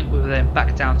that point, we were then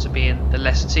back down to being the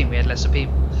lesser team, we had lesser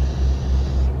people.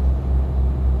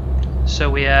 So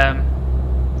we, so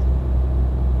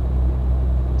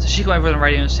she got over on the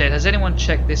radio and said, has anyone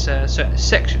checked this certain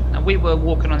section? And we were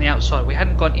walking on the outside, we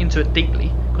hadn't gone into it deeply,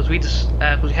 because we just,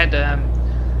 because we had,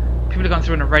 people had gone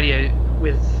through on the radio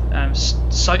with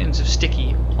sightings of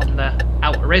Sticky on the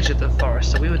outer edge of the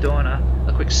forest, so we were doing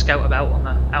a quick scout about on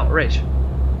the outer edge.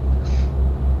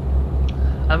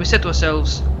 And we said to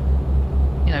ourselves,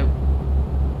 you know,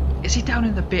 is he down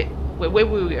in the bit where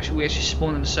we actually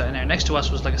spawned in a certain area? Next to us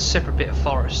was like a separate bit of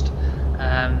forest.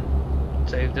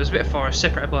 So there was a bit of forest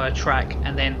separated by a track,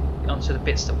 and then onto the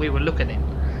bits that we were looking in.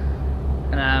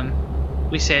 And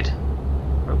we said,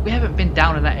 we haven't been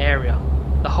down in that area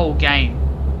the whole game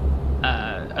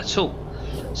at all.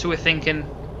 So we're thinking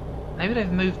maybe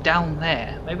they've moved down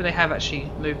there. Maybe they have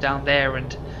actually moved down there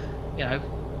and, you know,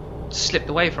 slipped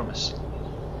away from us.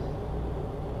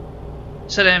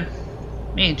 So then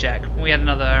me and Jack, we had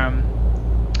another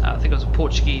I think it was a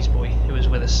Portuguese boy who was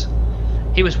with us.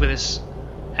 He was with us,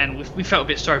 and we felt a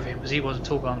bit sorry for him because he wasn't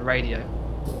talking on the radio.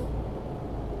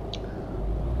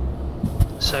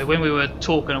 So when we were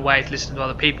talking away to listen to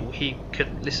other people, he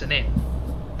couldn't listen in.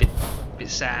 Bit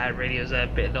sad, really. It was a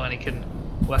bit annoying. He couldn't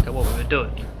work out what we were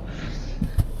doing.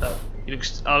 But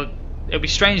it'll be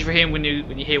strange for him when you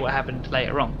hear what happened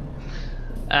later on.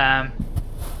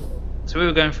 So we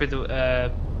were going through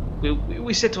the.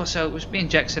 We said to ourselves, me and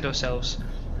Jack said to ourselves,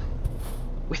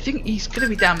 we think he's going to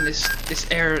be down in this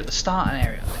area at the starting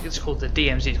area. I think it's called the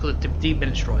DMZ. It's called the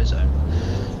demilitarized zone.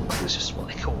 That's just what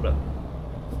they called it.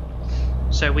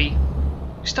 So we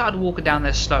started walking down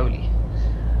there slowly,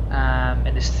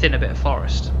 in this thinner bit of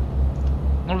forest.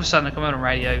 All of a sudden I come on the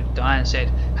radio, Diane said,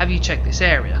 have you checked this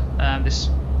area, this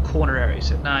corner area? He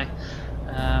said, no.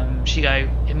 She go,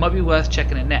 it might be worth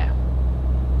checking in there.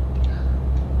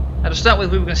 Now to start with,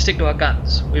 we were going to stick to our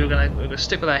guns. We were going to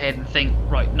stick with our head and think,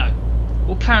 right, no,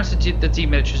 we'll carry on to the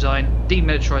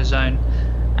demilitarized zone,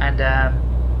 and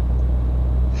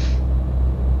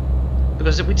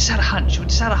because we just had a hunch.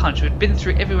 We'd been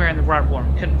through everywhere in the right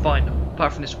one, couldn't find them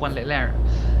apart from this one little area.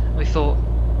 And we thought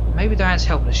maybe Diane's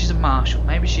helping us. She's a marshal.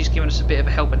 Maybe she's giving us a bit of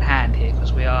a helping hand here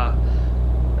because we are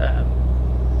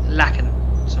lacking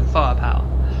some firepower.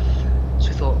 So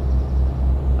we thought,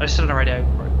 I just said on the radio,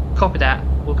 right, copy that.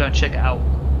 We'll go and check it out.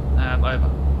 Over.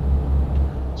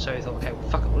 So we thought, okay, well,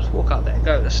 fuck it. We'll just walk up there and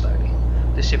go there slowly.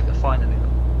 Let's see if we can find anything.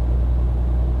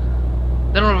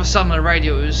 Then all of a sudden on the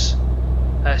radio it was,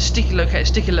 Sticky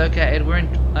located. We're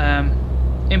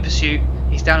in pursuit.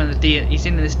 He's down in the he's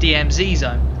in this DMZ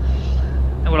zone,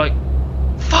 and we're like,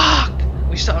 fuck!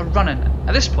 We started running.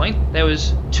 At this point, there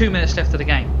was 2 minutes left of the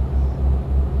game,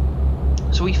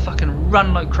 so we fucking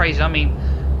run like crazy. I mean,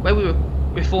 where we were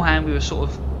beforehand, we were sort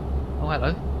of, oh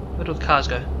hello, where do the cars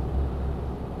go?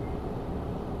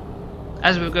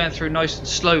 As we were going through nice and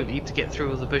slowly to get through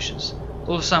all the bushes,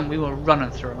 all of a sudden we were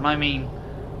running through, and I mean,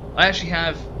 I actually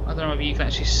have, I don't know if you can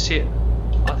actually see it.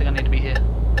 I think I need to be here.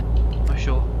 I'm not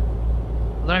sure. I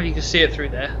don't know if you can see it through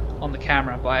there on the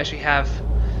camera, but I actually have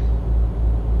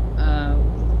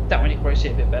that one. You can probably see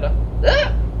it a bit better.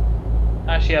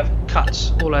 I actually have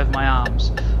cuts all over my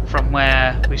arms from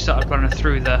where we started running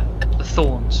through the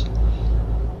thorns.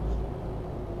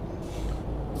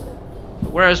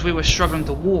 But whereas we were struggling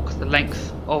to walk the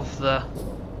length of the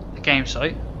game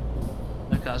site,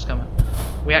 no cars coming,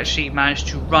 we actually managed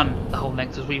to run the whole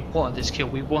length, as we wanted this kill.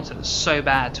 We wanted it so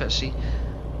bad to actually,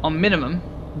 on minimum,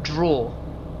 draw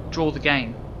the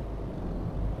game.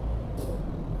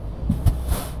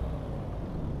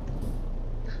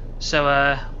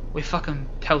 So we fucking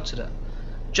pelted it.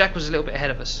 Jack was a little bit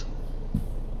ahead of us,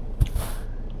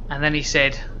 and then he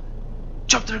said,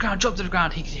 "Drop to the ground, drop to the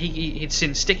ground." He'd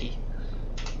seen Sticky.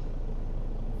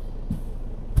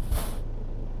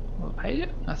 What, paid it?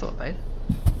 I thought I paid.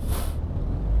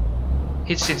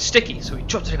 He'd seen Sticky, so he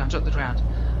dropped to the ground, dropped to the ground.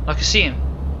 I could see him.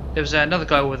 There was another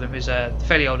guy with him, who's a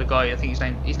fairly older guy. I think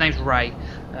his name's Ray.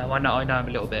 I know him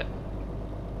a little bit.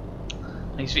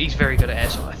 He's very good at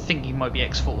airsoft. I think he might be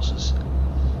ex-forces.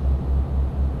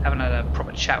 Haven't had a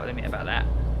proper chat with him yet about that.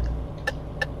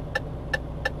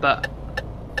 But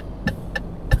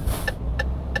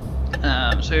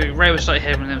so Ray was slightly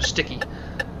ahead and then was Sticky,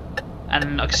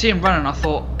 and I could see him running. I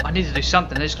thought, I need to do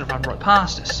something. They're just going to run right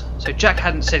past us. So Jack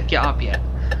hadn't said get up yet,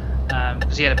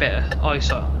 because he had a bit of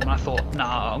eyesight, and I thought,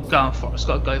 nah, I'm going for it. I just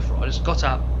got to go for it. I just got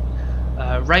up.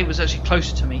 Ray was actually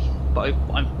closer to me, but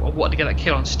I wanted to get that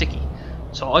kill on Sticky,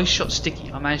 so I shot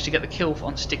Sticky. I managed to get the kill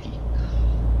on Sticky,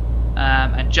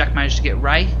 and Jack managed to get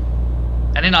Ray.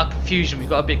 And in our confusion, we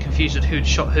got a bit confused with who'd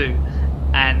shot who,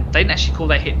 and they didn't actually call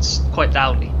their hits quite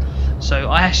loudly. So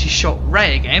I actually shot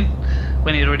Ray again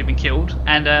when he had already been killed,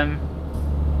 and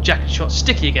Jack shot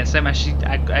Sticky again, so they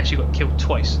actually got killed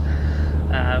twice.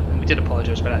 And we did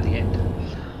apologise about that at the end.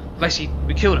 Basically,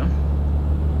 we killed him.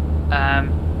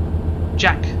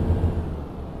 Jack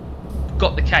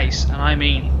got the case, and I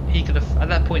mean, he could have, at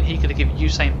that point, he could have given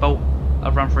Usain Bolt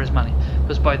a run for his money,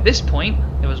 because by this point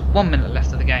there was 1 minute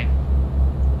left of the game,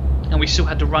 and we still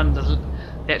had to run the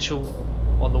actual,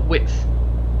 or the width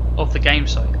of the game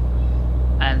site.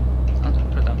 And I'm going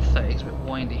to put it down to 30, it's a bit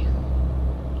windy.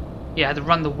 Yeah, I had to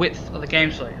run the width of the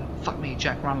game site. Fuck me,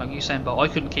 Jack ran like Usain Bolt. I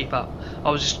couldn't keep up. I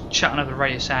was just chatting over the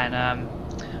radio saying,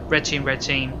 red team,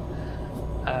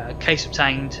 case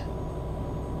obtained,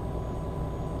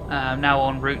 now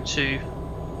en route to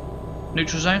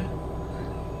neutral zone.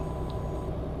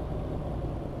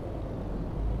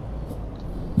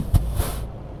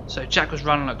 So Jack was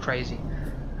running like crazy,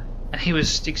 and he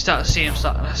started to see him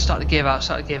start to give out,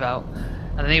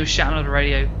 and then he was shouting on the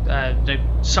radio,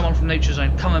 someone from neutral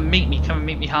zone, come and meet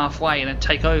me halfway, and then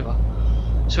take over.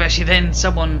 So actually then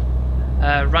someone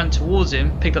ran towards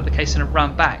him, picked up the case, and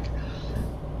run back.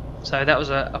 So that was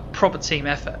a proper team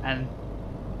effort, and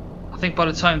I think by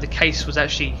the time the case was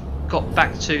actually got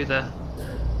back to the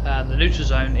neutral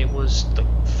zone, it was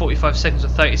like 45 seconds or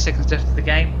 30 seconds left of the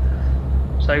game.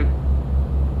 So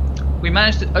we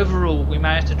managed to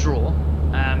draw,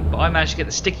 but I managed to get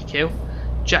the Sticky kill.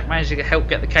 Jack managed to help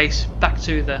get the case back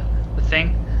to the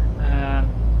thing. I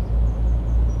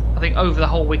think over the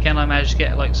whole weekend I managed to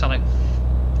get like something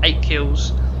like 8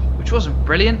 kills, which wasn't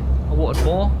brilliant. I wanted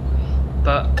more,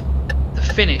 but the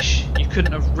finish, you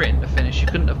couldn't have written the finish, you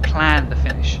couldn't have planned the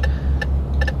finish.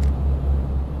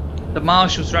 The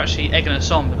marshals were actually egging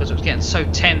us on because it was getting so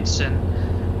tense and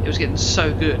it was getting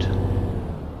so good.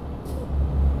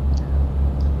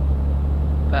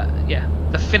 But yeah,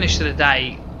 the finish of the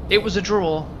day, it was a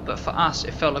draw, but for us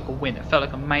it felt like a win. It felt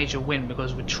like a major win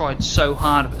because we tried so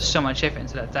hard, put so much effort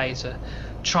into that day to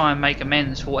try and make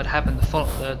amends for what had happened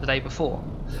the day before.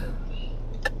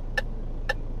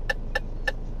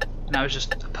 And that was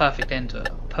just a perfect end to it,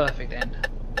 a perfect end.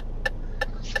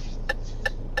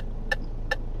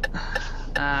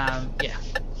 Yeah,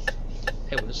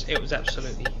 it was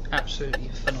absolutely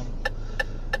phenomenal.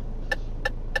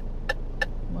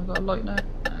 Have I got a light now?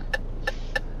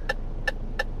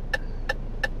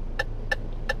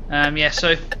 No. Yeah,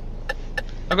 so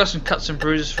I've got some cuts and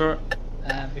bruises for it.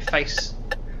 My face,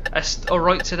 that's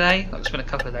alright today. Like, it's been a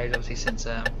couple of days obviously since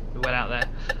we went out there,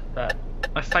 but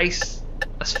My face,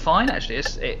 that's fine actually.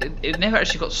 It never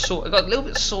actually got sore. It got a little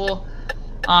bit sore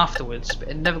afterwards, but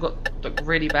it never got like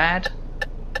really bad.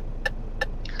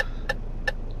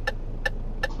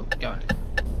 Oh, go on.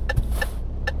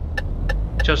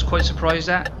 Which I was quite surprised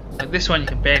at. Like this one you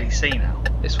can barely see now.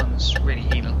 This one's really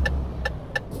healing.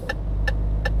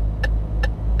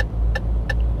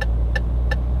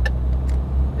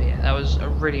 But yeah, that was a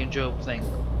really enjoyable thing.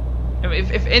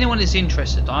 If anyone is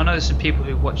interested, I know there's some people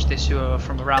who watch this who are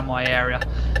from around my area.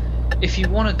 If you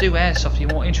want to do airsoft, you're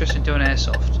more interested in doing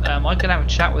airsoft, I can have a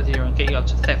chat with you and get you up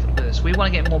to theft with this. We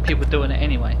want to get more people doing it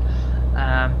anyway,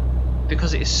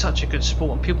 because it is such a good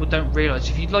sport and people don't realise.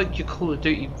 If you like your Call of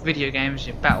Duty video games,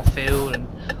 your Battlefield and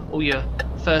all your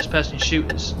first person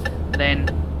shooters, then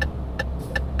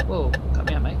whoa, cut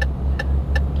me out, mate.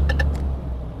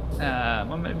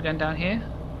 Am I meant to be going down here?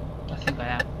 I think I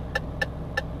am.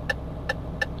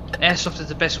 Airsoft is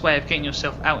the best way of getting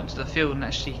yourself out into the field and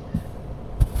actually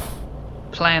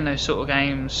playing those sort of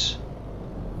games.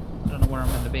 I don't know where I'm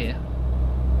meant to be here.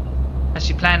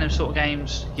 Actually playing those sort of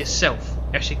games yourself.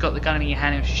 You actually got the gun in your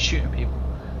hand and you're shooting people.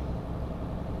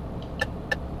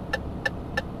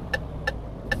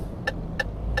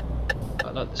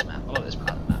 I like this map. I like this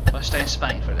part of the map. I stay in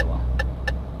Spain for a little while.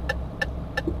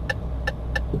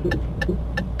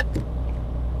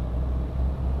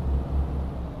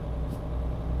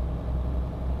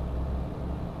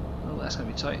 Oh, that's going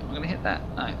to be tight. Am I going to hit that?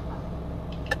 No.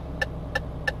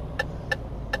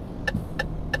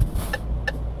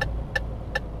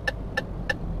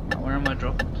 Where am I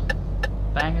dropping?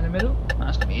 Bang in the middle? Oh,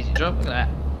 that's going to be an easy drop. Look at that.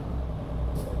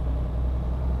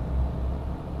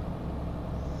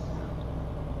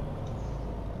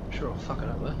 Sure, I'll fuck it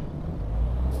up there.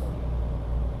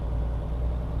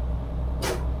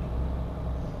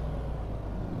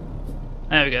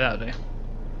 There we go, that'll do.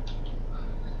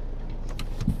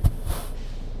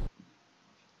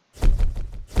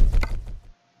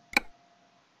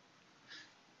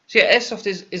 So yeah, airsoft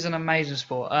is an amazing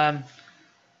sport.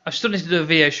 I still need to do a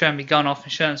video showing me gun off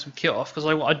and showing some kit off, because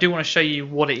I do want to show you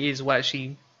what it is, what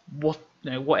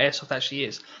airsoft actually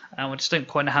is. I just don't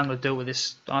quite know how I'm going to deal with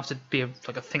this. I have to be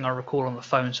like a thing I record on the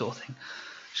phone sort of thing.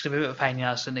 It's going to be a bit of a pain in the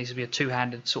ass. It needs to be a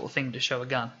two-handed sort of thing to show a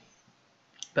gun.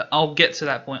 But I'll get to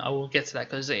that point. I will get to that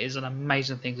because it is an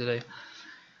amazing thing to do.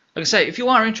 Like I say, if you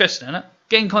are interested in it,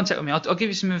 get in contact with me. I'll give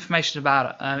you some information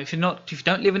about it. If you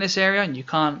don't live in this area and you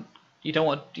can't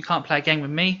play a game with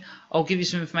me, I'll give you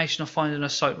some information on finding a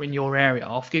site in your area.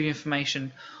 I'll give you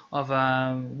information of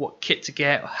what kit to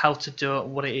get, how to do it,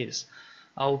 what it is.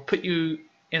 I'll put you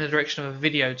in the direction of a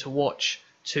video to watch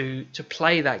to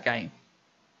play that game.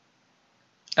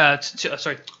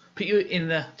 Sorry, put you in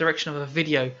the direction of a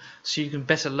video so you can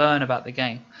better learn about the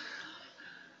game.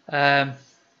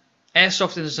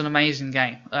 Airsoft is an amazing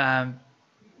game.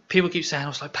 People keep saying, oh,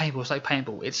 it's like paintball, it's like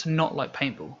paintball. It's not like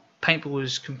paintball. Paintball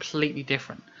is completely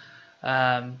different.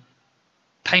 Paintball,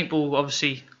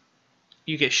 obviously,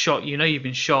 you get shot, you know you've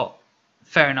been shot.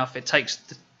 Fair enough,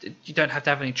 you don't have to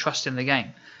have any trust in the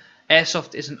game.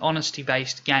 Airsoft is an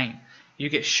honesty-based game. You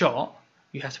get shot,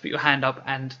 you have to put your hand up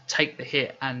and take the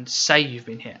hit and say you've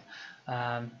been hit.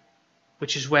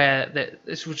 Which is where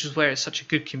it's such a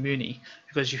good community,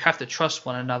 because you have to trust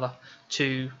one another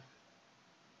to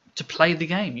play the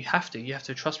game. You have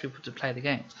to trust people to play the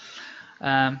game.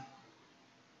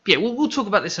 Yeah, we'll talk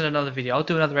about this in another video. I'll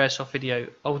do another airsoft video.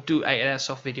 I'll do an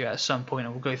airsoft video at some point.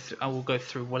 I will go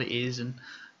through what it is and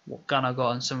what gun I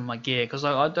got and some of my gear, because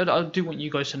I do want you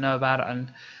guys to know about it,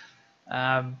 and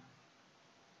I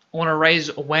want to raise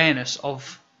awareness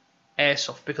of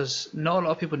airsoft, because not a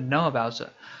lot of people know about it.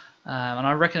 And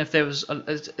I reckon if there's going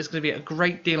to be a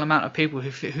great deal amount of people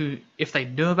who if they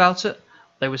knew about it,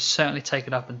 they would certainly take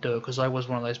it up and do it, because I was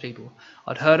one of those people.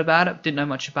 I'd heard about it, didn't know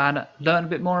much about it, learned a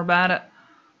bit more about it.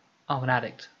 I'm an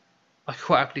addict. I could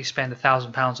quite happily spend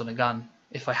 £1,000 on a gun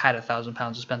if I had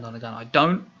 £1,000 to spend on a gun. I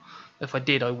don't. If I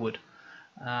did, I would.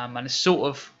 And it's sort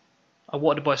of, I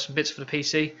wanted to buy some bits for the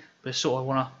PC, but it's sort of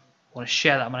want to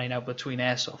share that money now between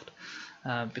airsoft,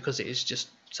 because it is just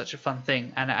such a fun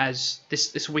thing. And as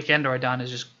this weekender I done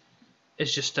is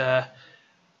just I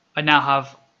now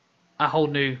have a whole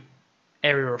new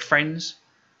area of friends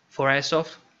for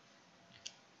airsoft,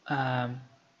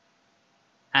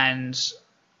 and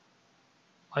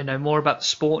I know more about the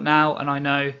sport now, and I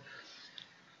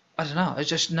don't know, I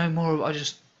just know more.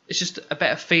 It's just a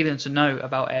better feeling to know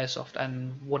about airsoft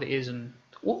and what it is. And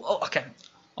okay,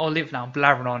 I'll leave now. I'm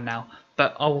blabbering on now,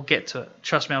 but I will get to it.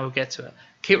 Trust me, I will get to it.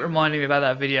 Keep reminding me about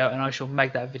that video, and I shall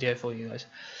make that video for you guys.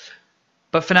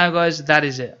 But for now, guys, that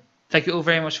is it. Thank you all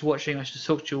very much for watching. I shall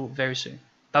talk to you all very soon.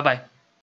 Bye bye.